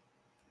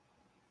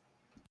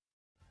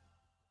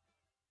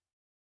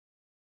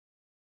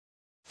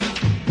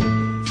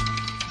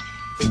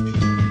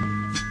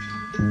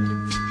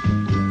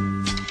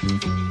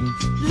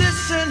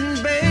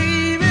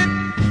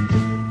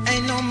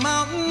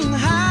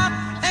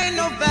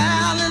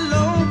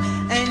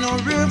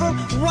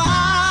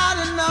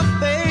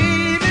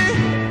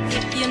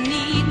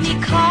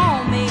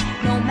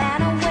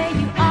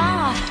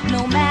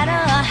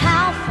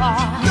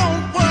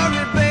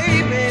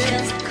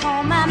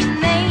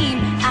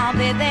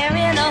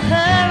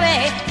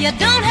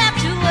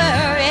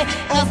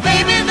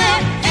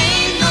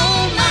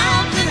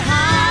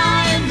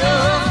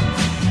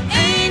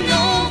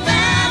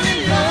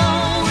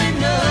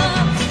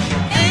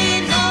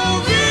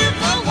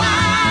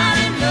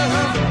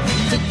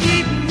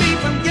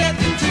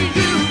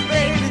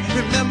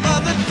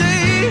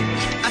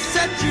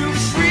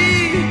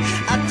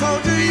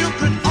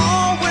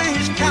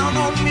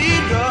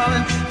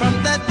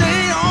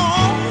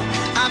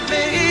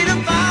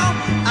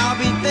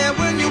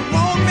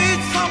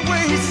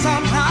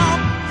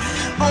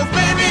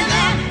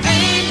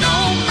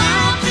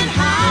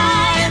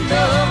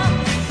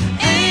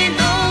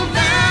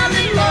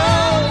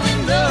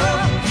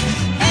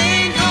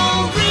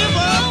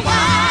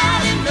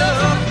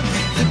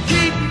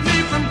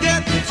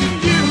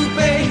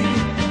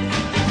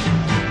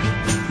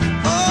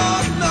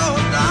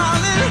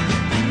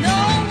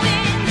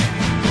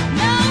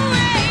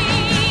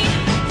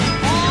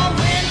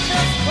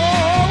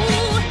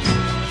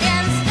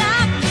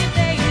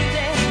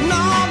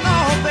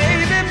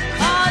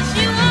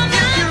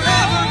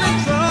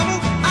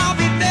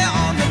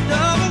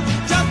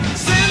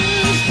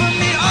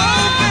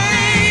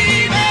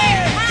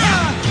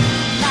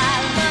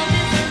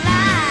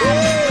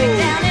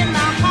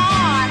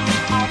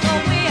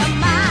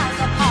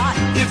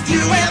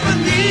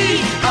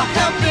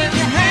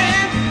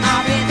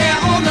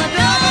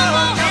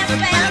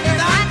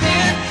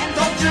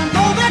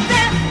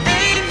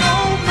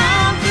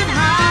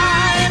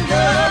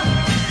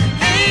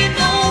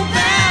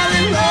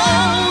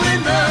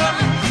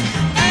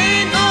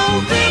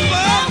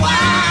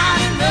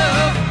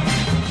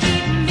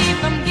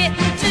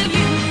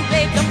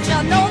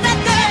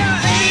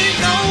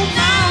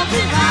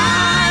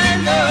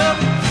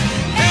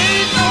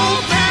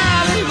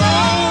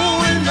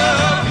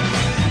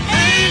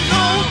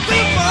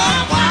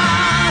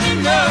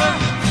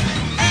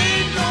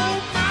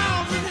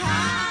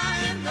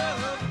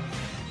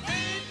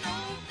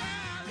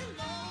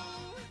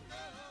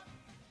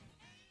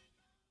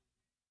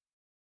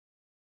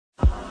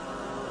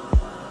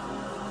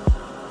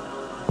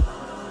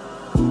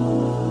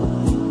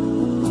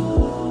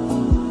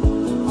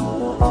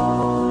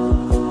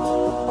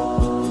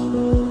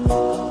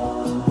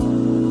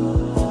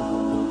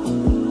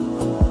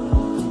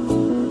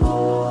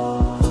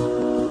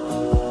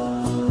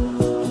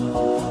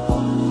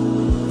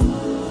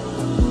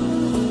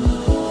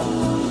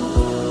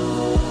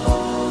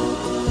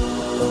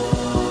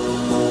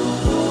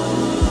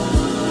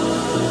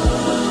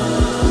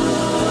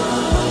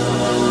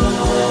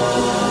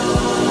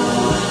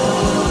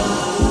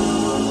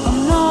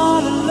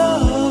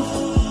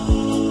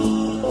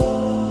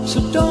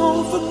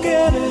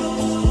 forget it.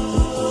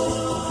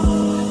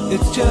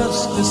 It's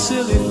just a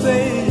silly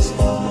phase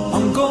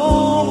I'm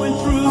going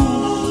through.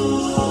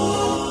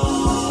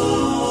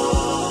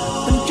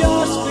 And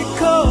just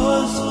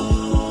because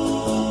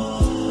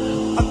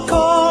I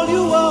call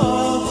you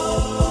up,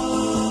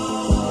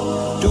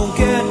 don't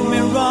get me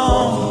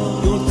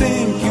wrong, don't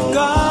think you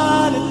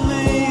got it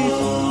made.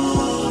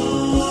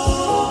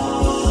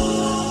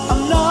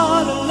 I'm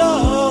not in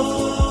love,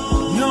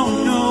 no,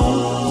 no.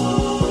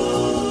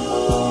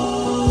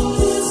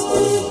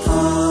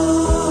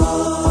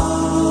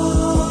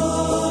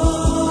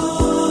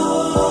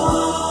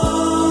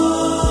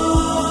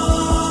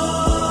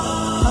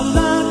 I'd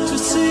like to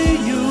see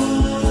you,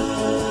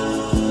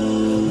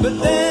 but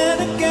then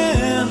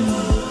again,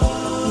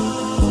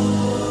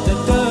 that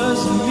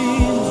doesn't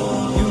mean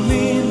you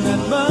mean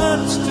that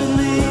much to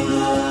me.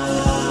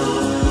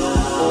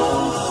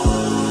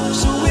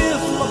 So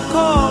if I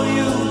call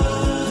you,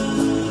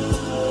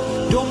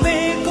 don't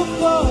make a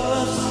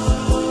fuss.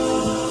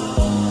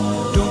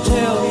 Don't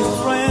tell your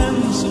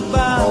friends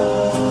about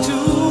the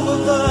two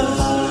of us.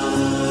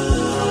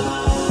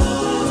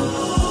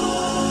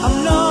 I'm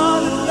not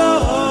in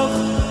love,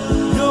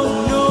 no,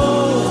 no.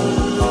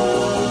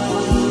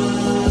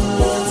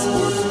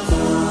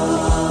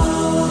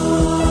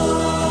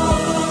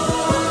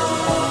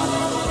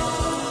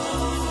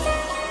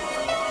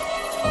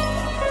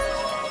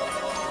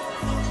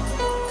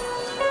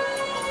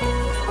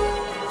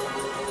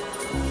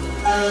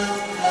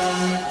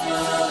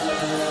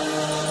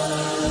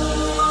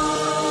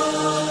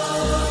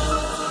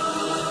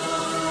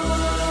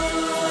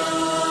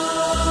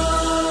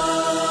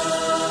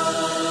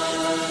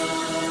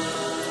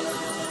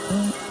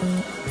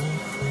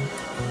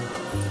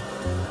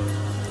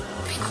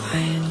 Be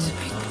quiet,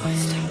 big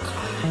boys don't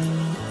cry.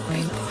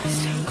 Big boys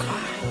don't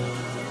cry.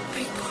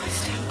 Big boys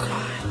don't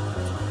cry.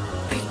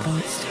 Big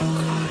boys don't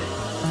cry.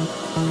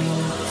 Big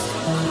boys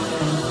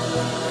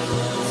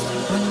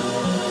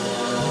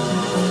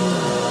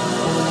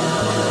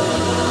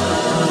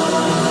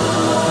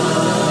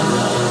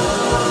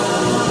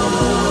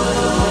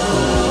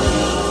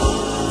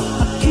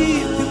I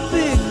keep your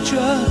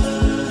picture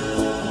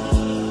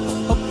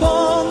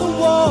upon the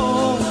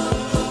wall.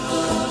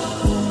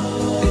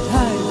 It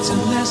hides a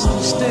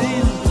nasty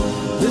stain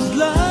that's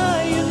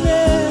lying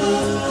there.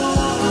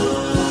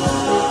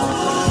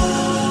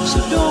 So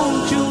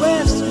don't you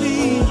ask me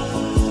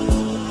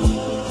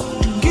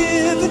to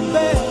give it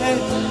back.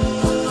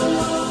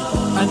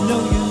 I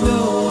know you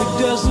know it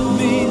doesn't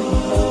mean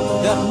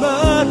that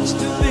much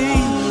to me.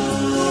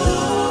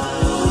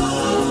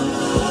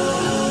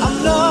 I'm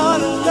not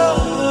in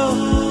love,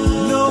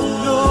 no,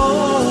 no.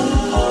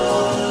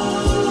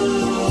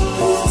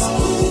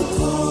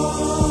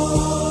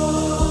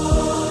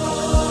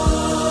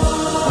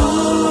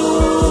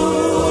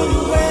 Ooh,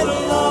 you wait a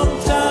long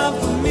time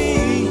for me.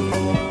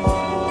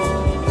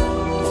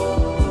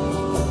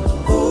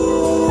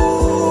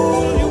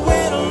 Ooh, you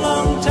wait a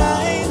long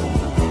time.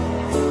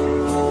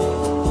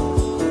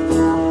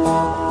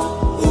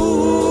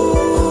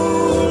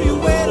 Ooh, you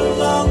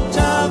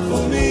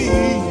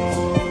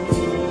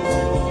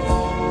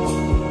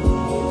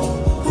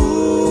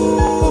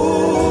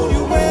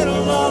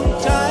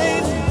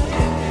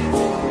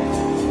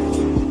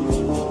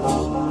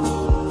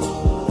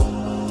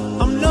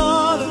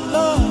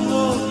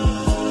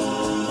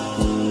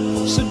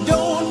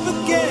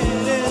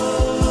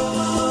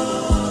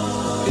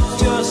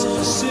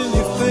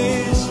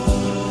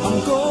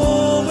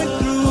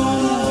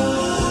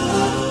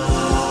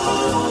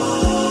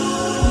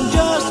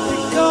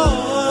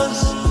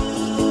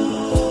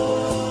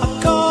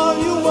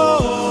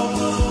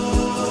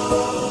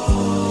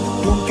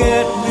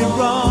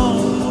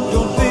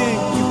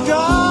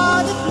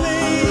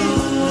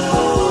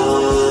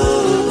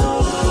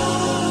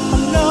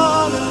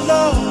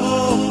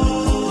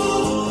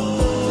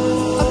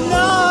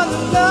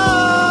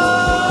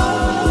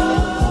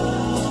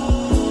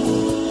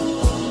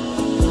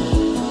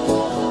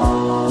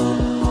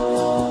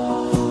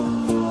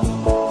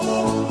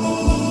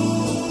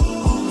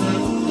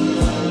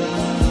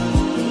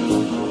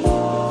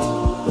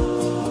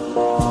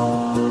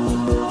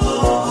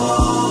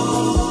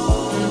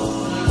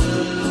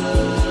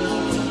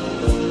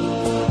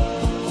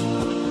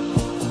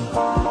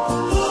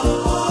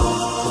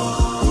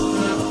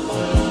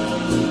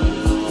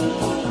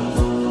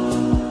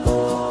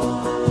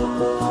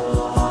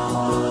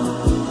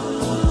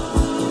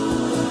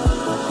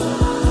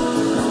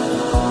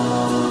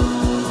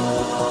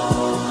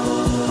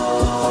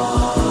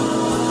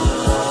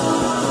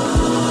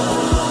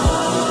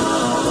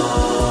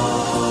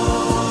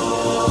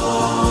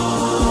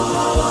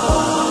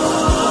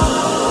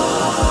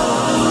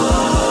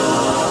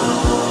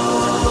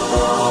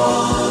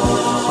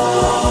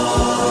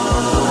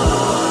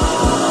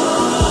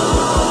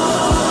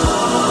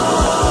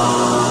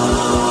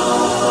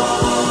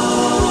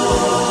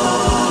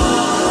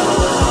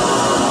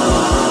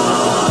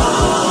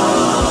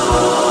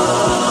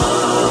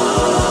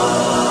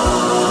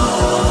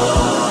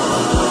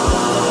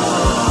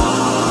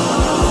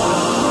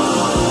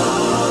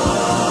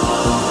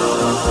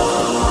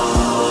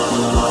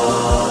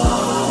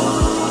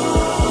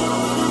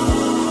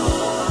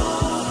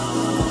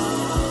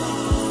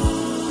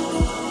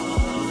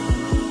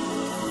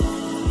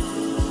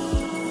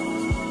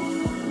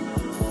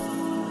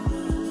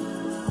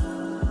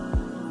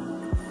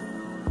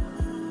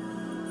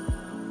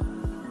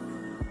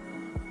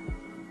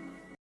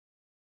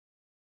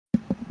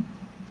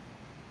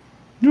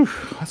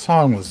Whew, that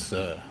song was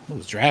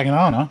dragging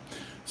on, huh?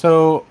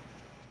 So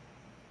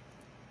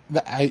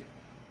I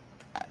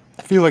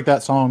feel like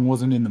that song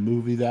wasn't in the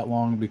movie that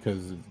long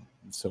because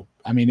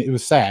I mean, it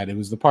was sad. It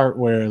was the part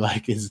where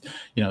like his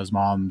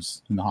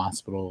mom's in the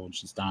hospital and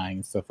she's dying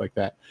and stuff like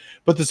that.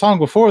 But the song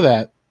before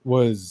that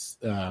was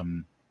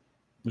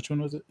which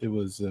one was it? It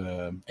was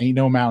Ain't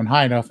No Mountain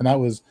High Enough, and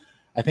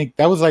I think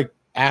that was like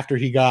after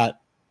he got,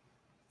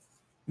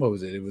 what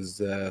was it? It was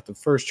the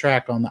first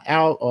track on the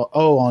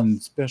on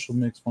Special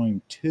Mix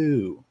Volume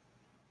 2,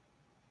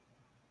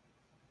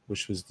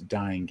 which was The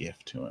Dying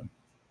Gift to him.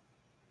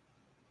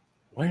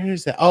 Where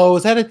is that? Oh,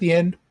 is that at the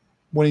end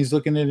when he's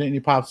looking at it and he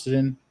pops it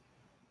in?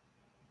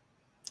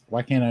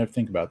 Why can't I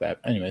think about that?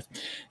 Anyways,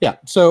 yeah.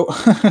 So,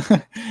 I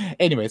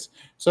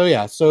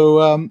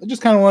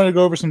just kind of wanted to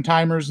go over some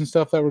timers and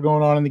stuff that were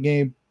going on in the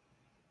game.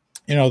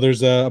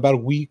 There's about a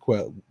week,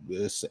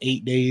 it's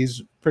 8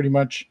 days, pretty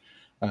much,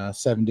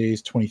 7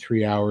 days,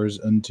 23 hours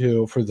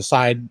until for the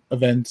side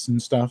events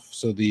and stuff.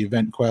 So the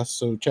event quests.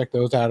 So check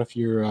those out if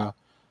you're,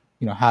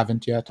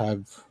 haven't yet.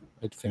 I'd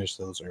finished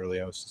those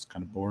early. I was just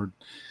kind of bored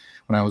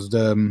when I was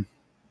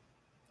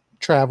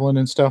traveling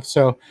and stuff.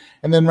 So,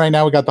 and then right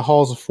now we got the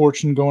Halls of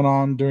Fortune going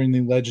on during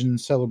the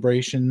Legends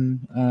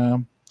celebration,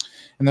 and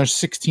there's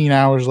 16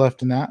 hours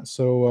left in that.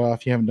 So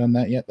if you haven't done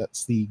that yet,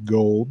 that's the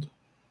gold.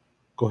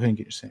 Go ahead and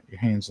get your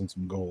hands on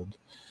some gold.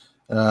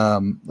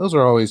 Those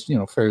are always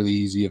fairly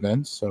easy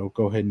events. So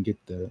go ahead and get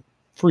the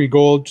free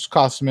gold. Just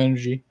cost some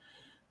energy.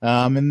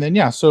 And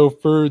then so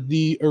for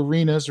the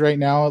arenas right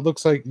now, it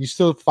looks like you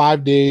still have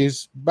 5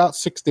 days, about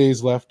 6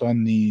 days left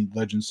on the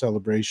Legend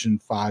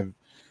Celebration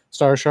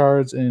 5-star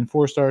shards and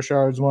 4-star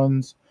shards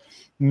ones.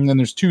 And then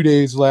there's 2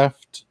 days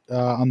left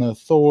on the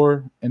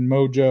Thor and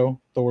Mojo,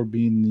 Thor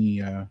being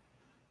the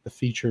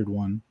featured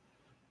one.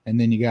 And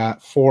then you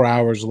got 4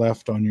 hours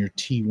left on your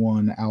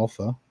T1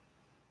 Alpha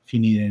if you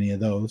need any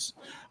of those.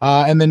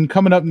 And then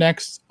coming up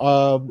next,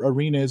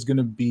 arena is going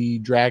to be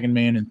Dragon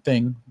Man and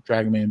Thing.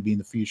 Dragon Man being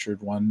the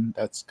featured one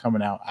that's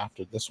coming out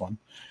after this one.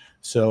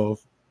 So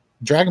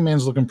Dragon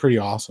Man's looking pretty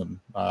awesome.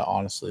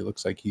 Honestly,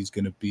 looks like he's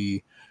going to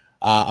be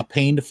a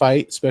pain to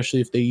fight, especially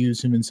if they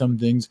use him in some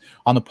things.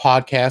 On the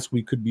podcast,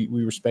 we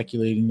were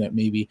speculating that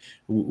maybe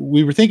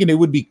we were thinking it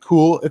would be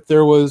cool if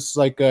there was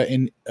like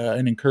an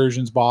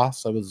incursions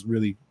boss. I was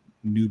really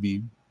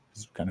newbie,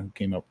 is kind of who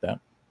came up with that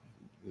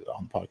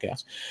on the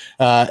podcast.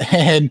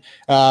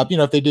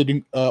 If they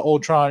did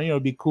Ultron,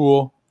 it'd be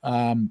cool.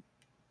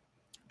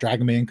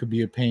 Dragon Man could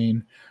be a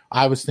pain.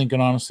 I was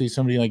thinking, honestly,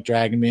 somebody like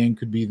Dragon Man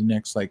could be the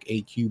next like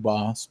AQ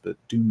boss, but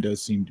Doom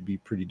does seem to be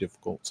pretty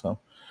difficult. So,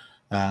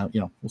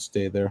 we'll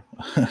stay there.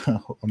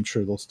 I'm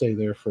sure they'll stay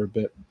there for a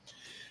bit.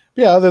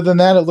 But yeah, other than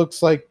that, it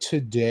looks like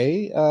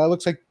today,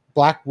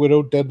 Black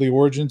Widow Deadly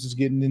Origins is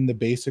getting in the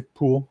basic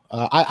pool.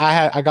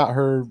 I got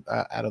her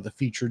out of the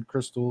featured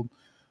crystal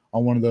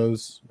on one of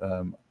those.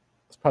 I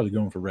was probably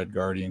going for Red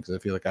Guardian because I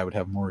feel like I would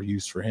have more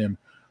use for him.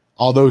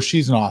 Although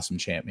she's an awesome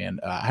champ, man.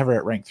 I have her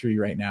at rank 3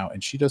 right now,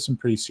 and she does some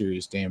pretty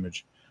serious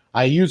damage.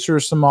 I use her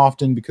some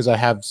often because I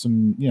have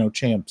some,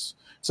 champs.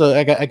 So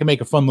I can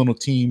make a fun little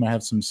team. I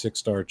have some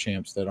 6-star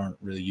champs that aren't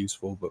really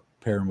useful, but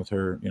pair them with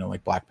her,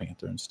 like Black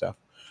Panther and stuff.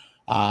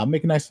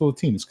 Make a nice little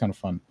team. It's kind of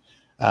fun.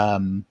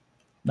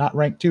 Not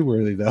rank 2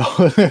 worthy,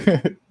 though.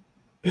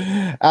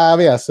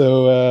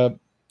 So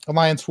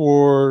Alliance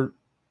 4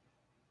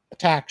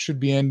 attack should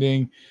be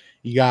ending.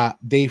 You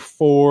got day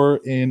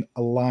 4 in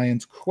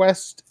Alliance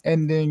Quest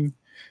ending.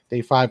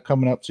 Day 5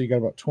 coming up, so you got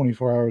about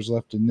 24 hours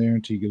left in there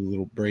until you get a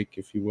little break,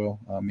 if you will.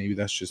 Maybe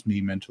that's just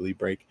me mentally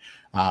break,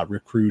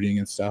 recruiting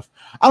and stuff.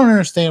 I don't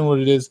understand what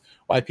it is,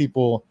 why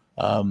people...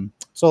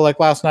 so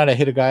like last night I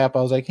hit a guy up.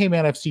 I was like, hey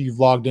man, I've seen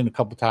you've logged in a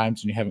couple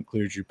times and you haven't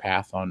cleared your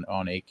path on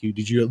AQ.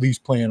 Did you at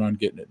least plan on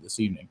getting it this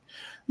evening?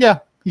 Yeah,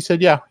 he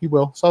said, yeah, he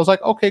will. So I was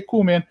like, okay,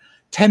 cool, man.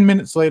 10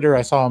 minutes later,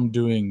 I saw him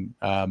doing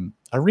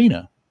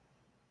arena.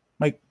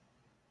 Like,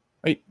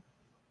 wait,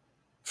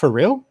 for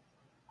real?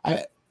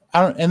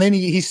 I don't, and then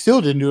he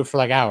still didn't do it for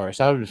like hours.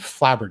 So I was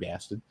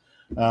flabbergasted.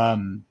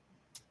 Planning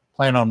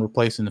on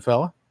replacing the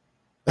fella.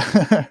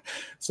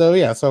 So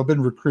I've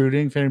been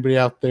recruiting. If anybody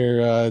out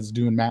there is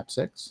doing map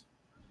 6,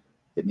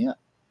 hit me up.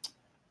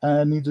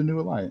 Needs a new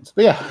alliance.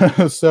 But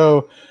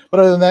but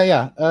other than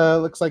that,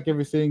 looks like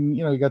everything,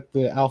 you got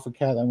the Alpha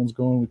Cat, that one's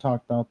going. We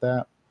talked about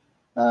that.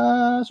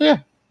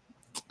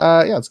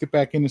 Let's get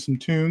back into some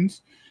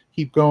tunes.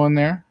 Keep going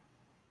there.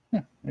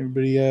 Yeah,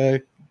 everybody,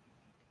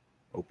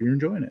 hope you're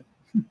enjoying it.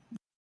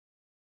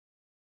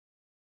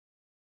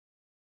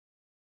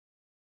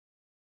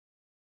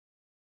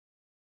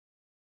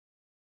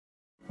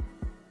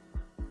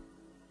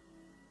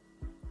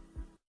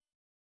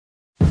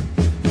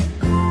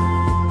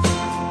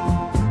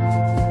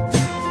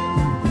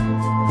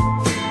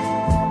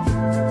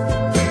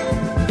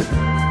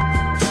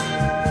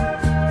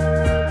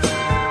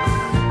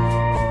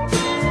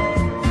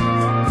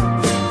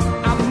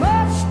 I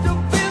must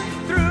have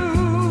been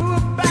through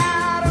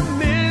about 1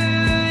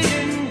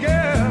 million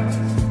girls.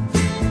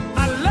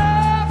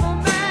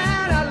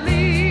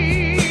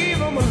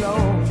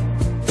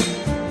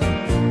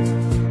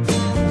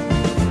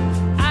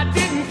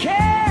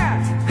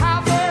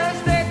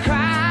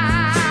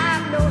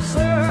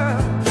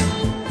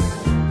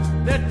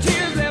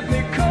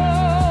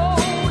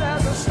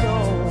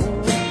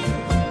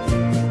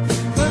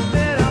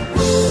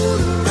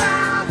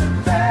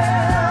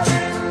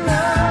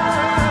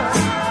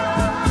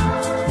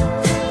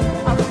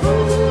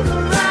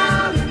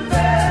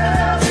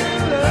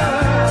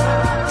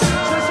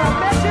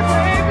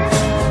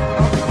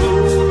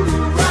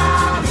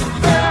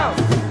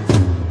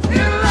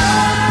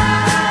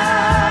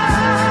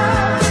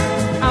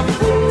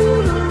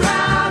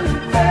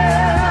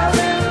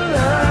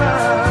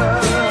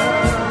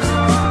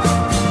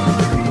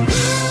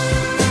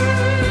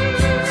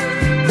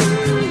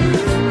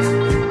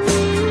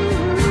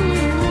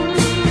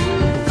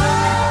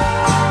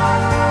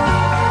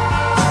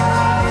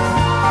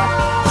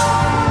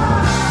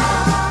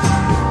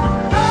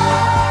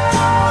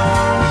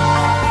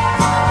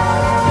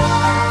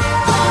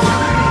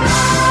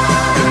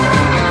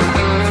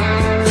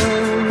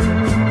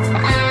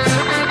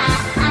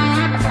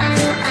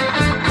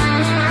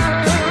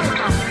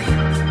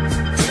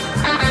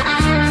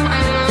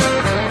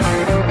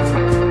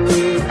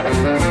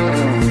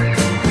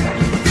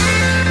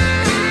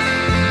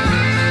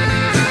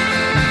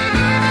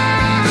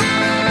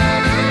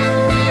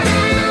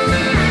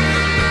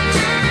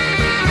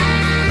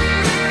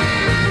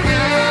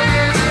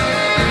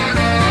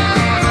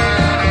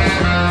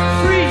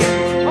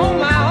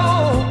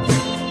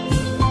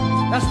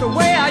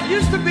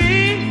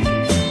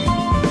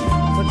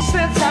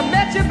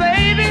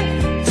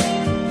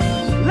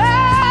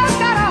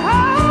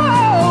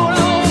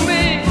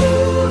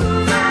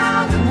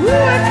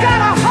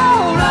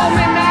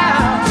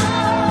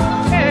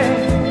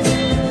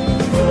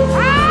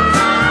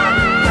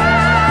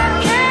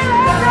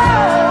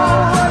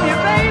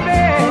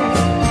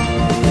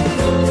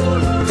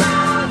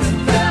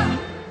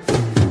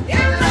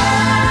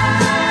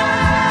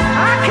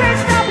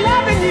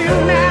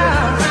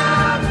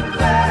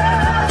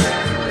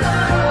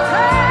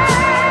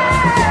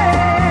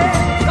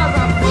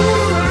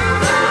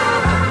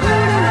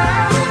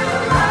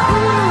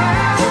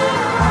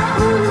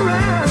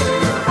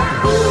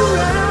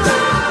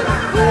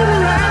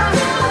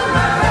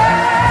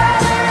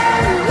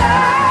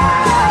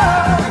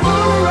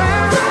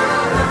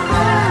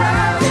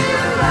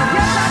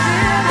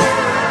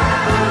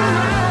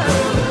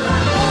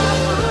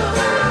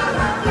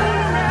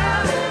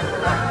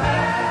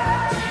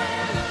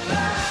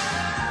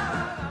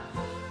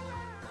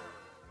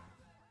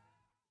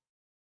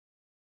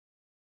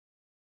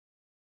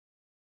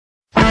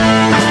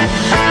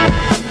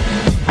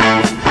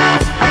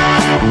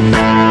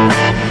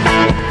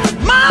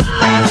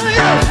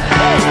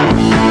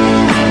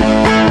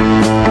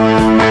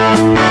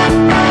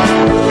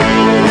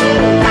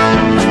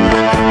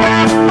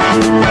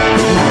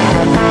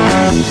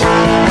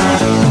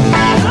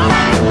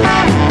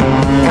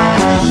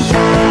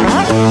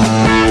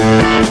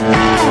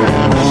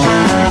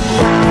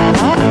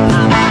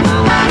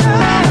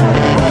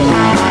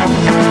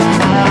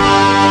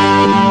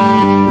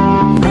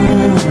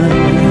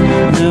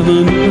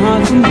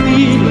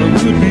 complete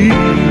love would be.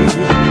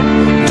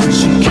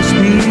 She kissed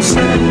me and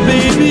said,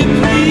 baby,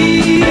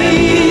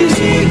 please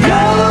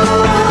go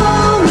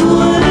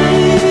away.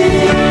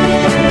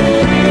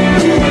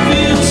 It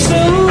feels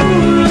so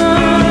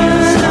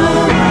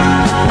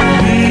right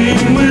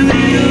being with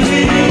you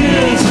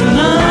here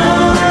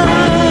tonight.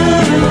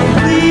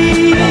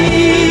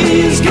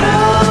 Please go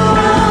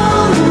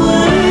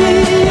away.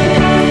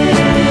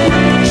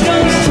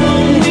 Just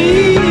hold me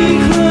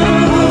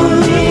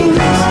close.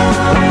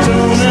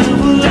 Don't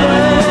ever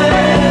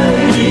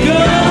let me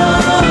go.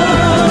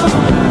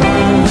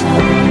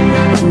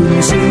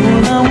 Couldn't say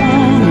what I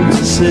wanted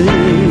to say.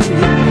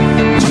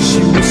 Just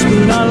she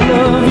whispered, I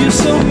love you,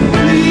 so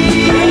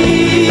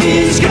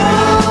please go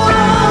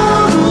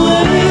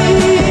away.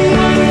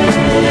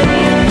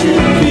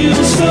 It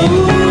feels so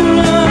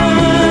right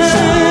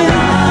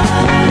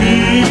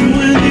being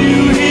with you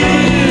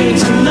here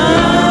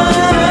tonight.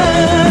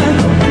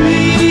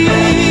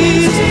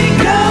 Please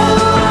go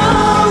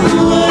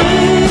away.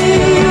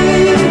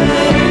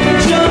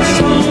 Just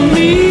hold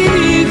me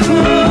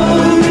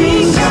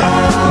close.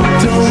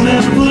 Don't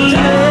ever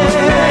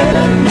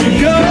let me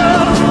go.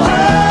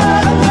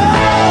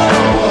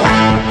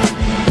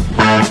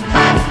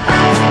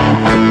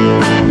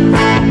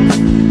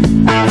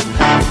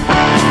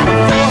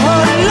 For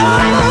her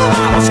love,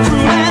 I was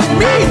cruel and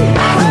mean.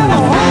 When my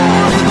heart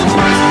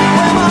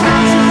in the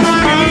place where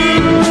my heart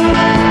should be.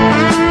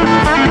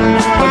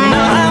 But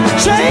now I've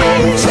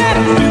changed and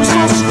it feels so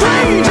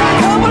strange. I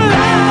come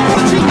alive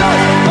when she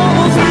does all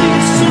those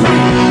things to me.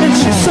 And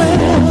she said,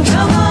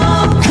 come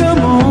on, come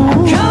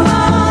on, come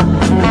on,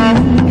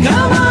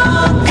 come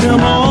on,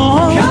 come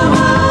on, come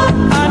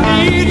on. I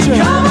need you.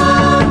 Come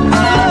on, I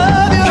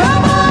love you.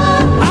 Come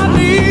on, I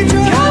need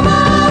you. Come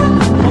on,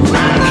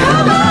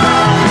 come on.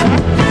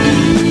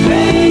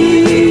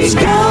 Please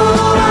go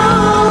away.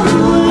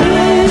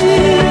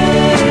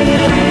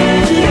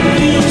 It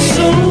feels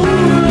so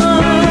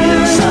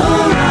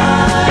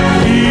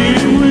right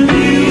being with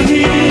you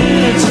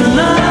here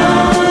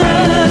tonight.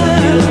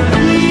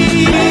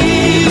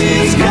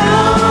 Please go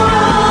away.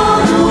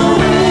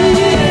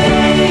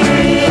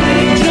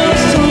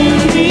 Just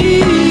hold me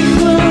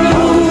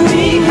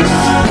close.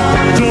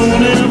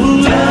 Don't ever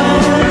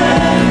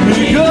let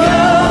me go.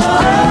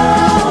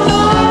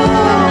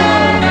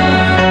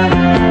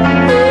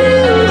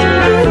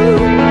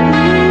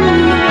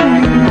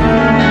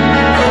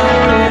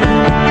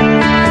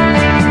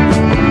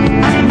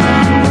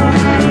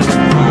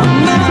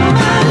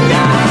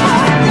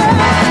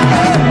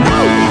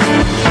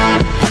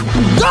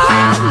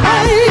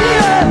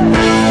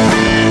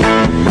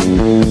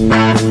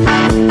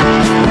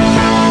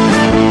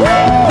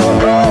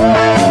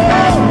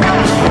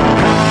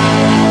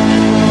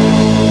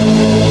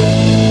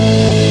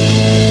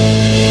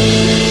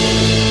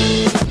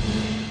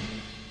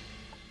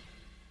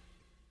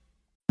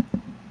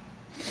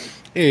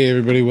 Hey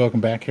everybody,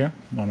 welcome back here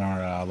on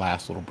our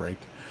last little break.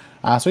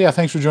 So yeah,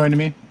 thanks for joining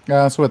me.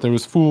 So what, there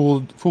was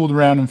Fooled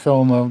Around and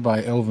Fell in Love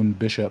by Elvin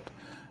Bishop.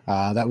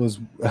 That was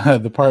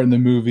the part in the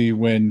movie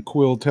when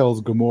Quill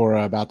tells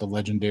Gamora about the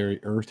legendary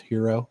Earth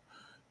hero,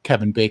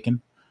 Kevin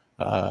Bacon.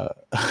 I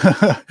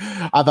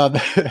thought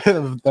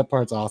that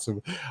part's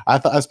awesome. I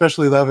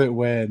especially love it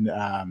when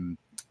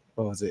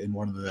what was it, in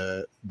one of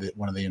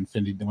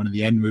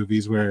the end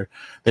movies where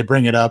they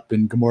bring it up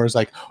and Gamora's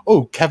like,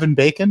 "Oh, Kevin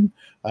Bacon."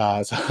 So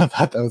I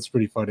thought that was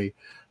pretty funny.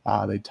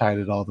 They tied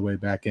it all the way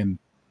back in.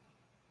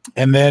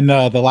 And then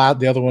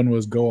the other one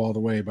was "Go All the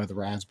Way" by the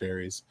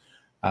Raspberries.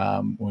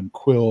 When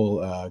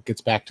Quill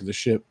gets back to the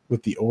ship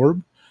with the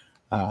orb,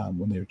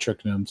 when they were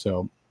tricking him.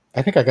 So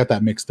I think I got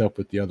that mixed up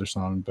with the other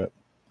song, but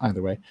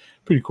either way,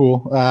 pretty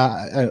cool.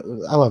 I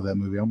love that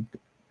movie. I'm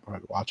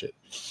probably watch it.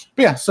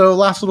 But yeah, so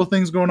last little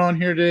things going on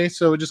here today.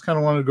 So we just kind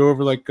of wanted to go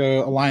over like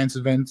Alliance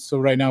events. So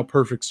right now,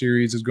 Perfect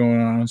Series is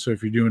going on. So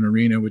if you're doing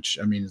Arena, which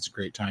I mean, it's a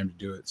great time to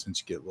do it since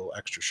you get little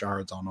extra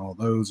shards on all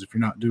those. If you're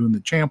not doing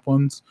the champ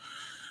ones,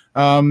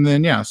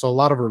 then yeah, so a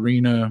lot of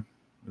Arena.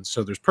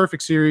 So there's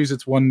Perfect Series.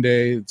 It's 1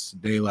 day. It's a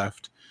day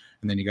left.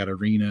 And then you got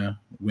Arena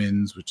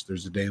wins, which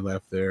there's a day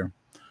left there.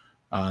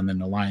 And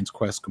then Alliance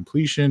Quest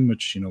completion,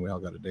 which, we all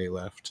got a day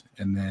left.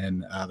 And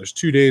then there's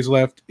 2 days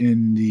left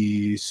in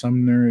the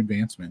Summoner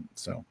advancement.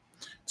 So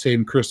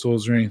saving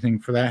crystals or anything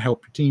for that,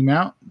 help your team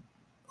out,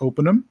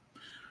 open them.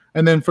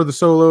 And then for the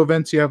solo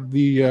events, you have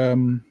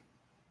the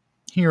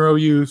hero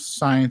use,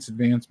 science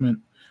advancement.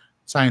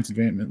 Science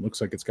advancement looks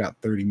like it's got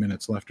 30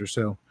 minutes left or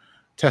so.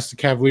 Test the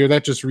Cavalier,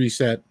 that just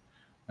reset.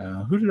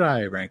 Who did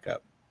I rank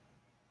up?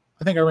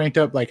 I think I ranked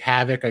up like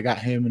Havoc. I got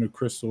him in a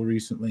crystal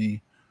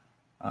recently.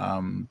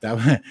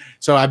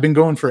 So I've been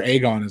going for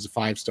Aegon as a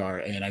 5-star,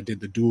 and I did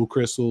the dual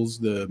crystals,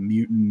 the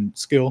mutant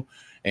skill,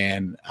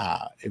 and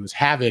it was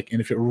Havoc.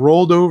 And if it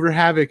rolled over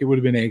Havoc, it would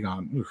have been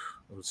Aegon. Oof,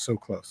 it was so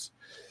close.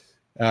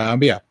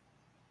 But yeah,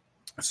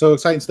 so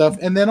exciting stuff.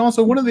 And then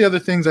also one of the other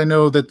things I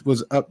know that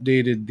was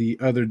updated the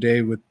other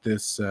day with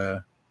this. Where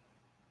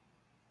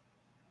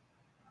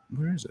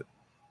is it?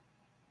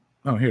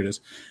 Oh, here it is.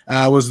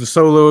 Was the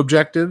solo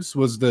objectives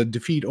was the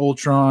defeat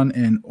Ultron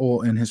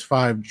and his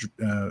five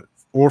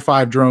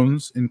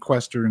drones in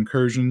Quester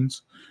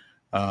incursions,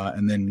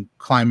 and then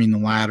climbing the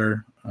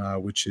ladder,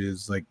 which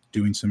is like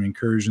doing some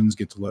incursions.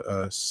 Get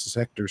to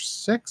Sector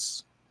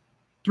 6,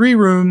 3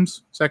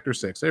 rooms, Sector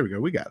 6. There we go.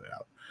 We got it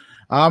out.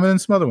 And then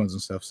some other ones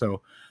and stuff.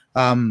 So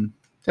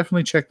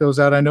definitely check those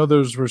out. I know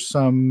those were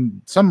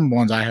some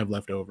ones I have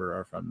left over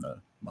are from the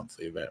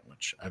monthly event,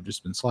 which I've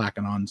just been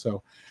slacking on.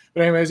 So,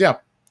 but anyways, yeah.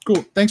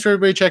 Cool. Thanks for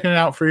everybody checking it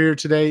out for here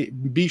today.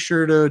 Be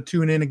sure to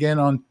tune in again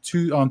on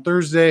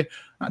Thursday.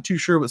 Not too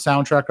sure what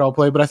soundtrack I'll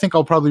play, but I think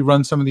I'll probably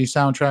run some of these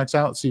soundtracks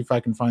out, see if I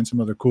can find some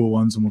other cool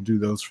ones, and we'll do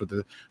those for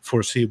the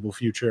foreseeable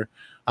future.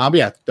 But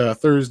yeah,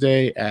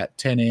 Thursday at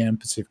 10 a.m.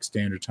 Pacific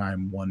Standard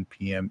Time, 1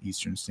 p.m.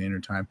 Eastern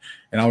Standard Time.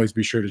 And always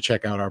be sure to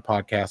check out our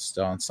podcast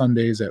on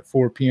Sundays at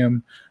 4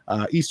 p.m.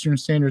 Eastern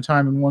Standard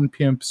Time and 1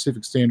 p.m.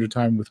 Pacific Standard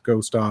Time with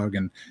Ghost Dog.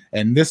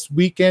 And this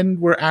weekend,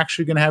 we're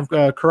actually going to have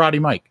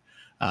Karate Mike.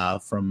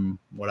 From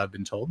what I've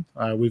been told,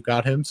 we've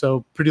got him.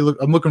 So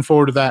I'm looking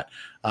forward to that.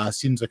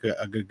 Seems like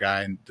a good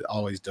guy and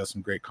always does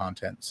some great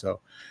content.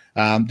 So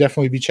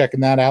definitely be checking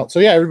that out. So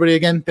yeah, everybody,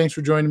 again, thanks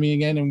for joining me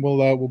again, and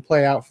we'll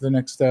play out for the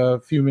next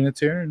few minutes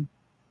here, and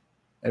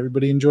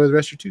everybody enjoy the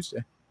rest of your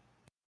Tuesday.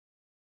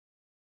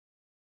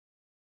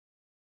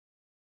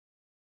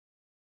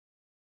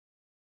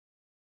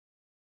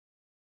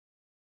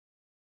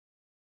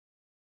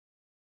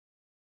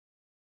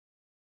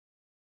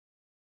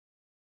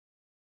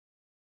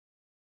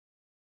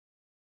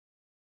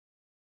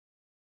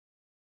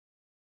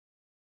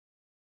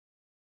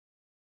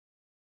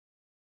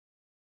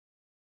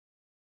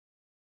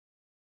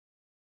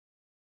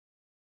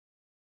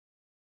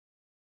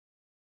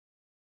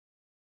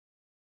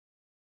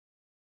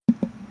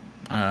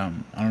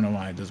 I don't know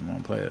why it doesn't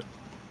want to play it.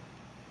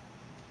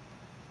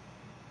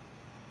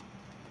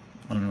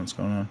 I don't know what's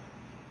going on.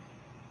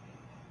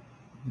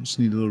 Just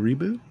need a little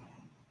reboot?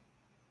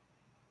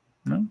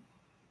 No?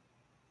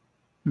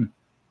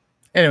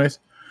 Anyways,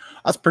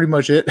 that's pretty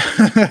much it.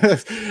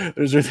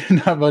 There's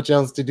really not much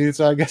else to do,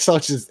 so I guess I'll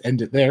just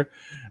end it there.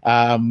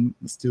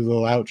 Let's do a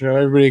little outro.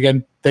 Everybody,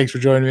 again, thanks for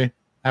joining me.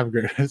 Have a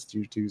great rest of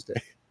your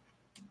Tuesday.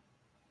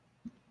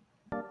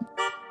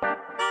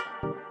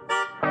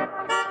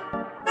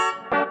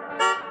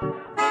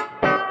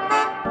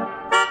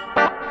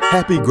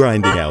 Happy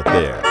grinding out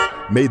there.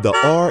 May the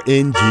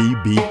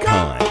RNG be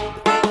kind.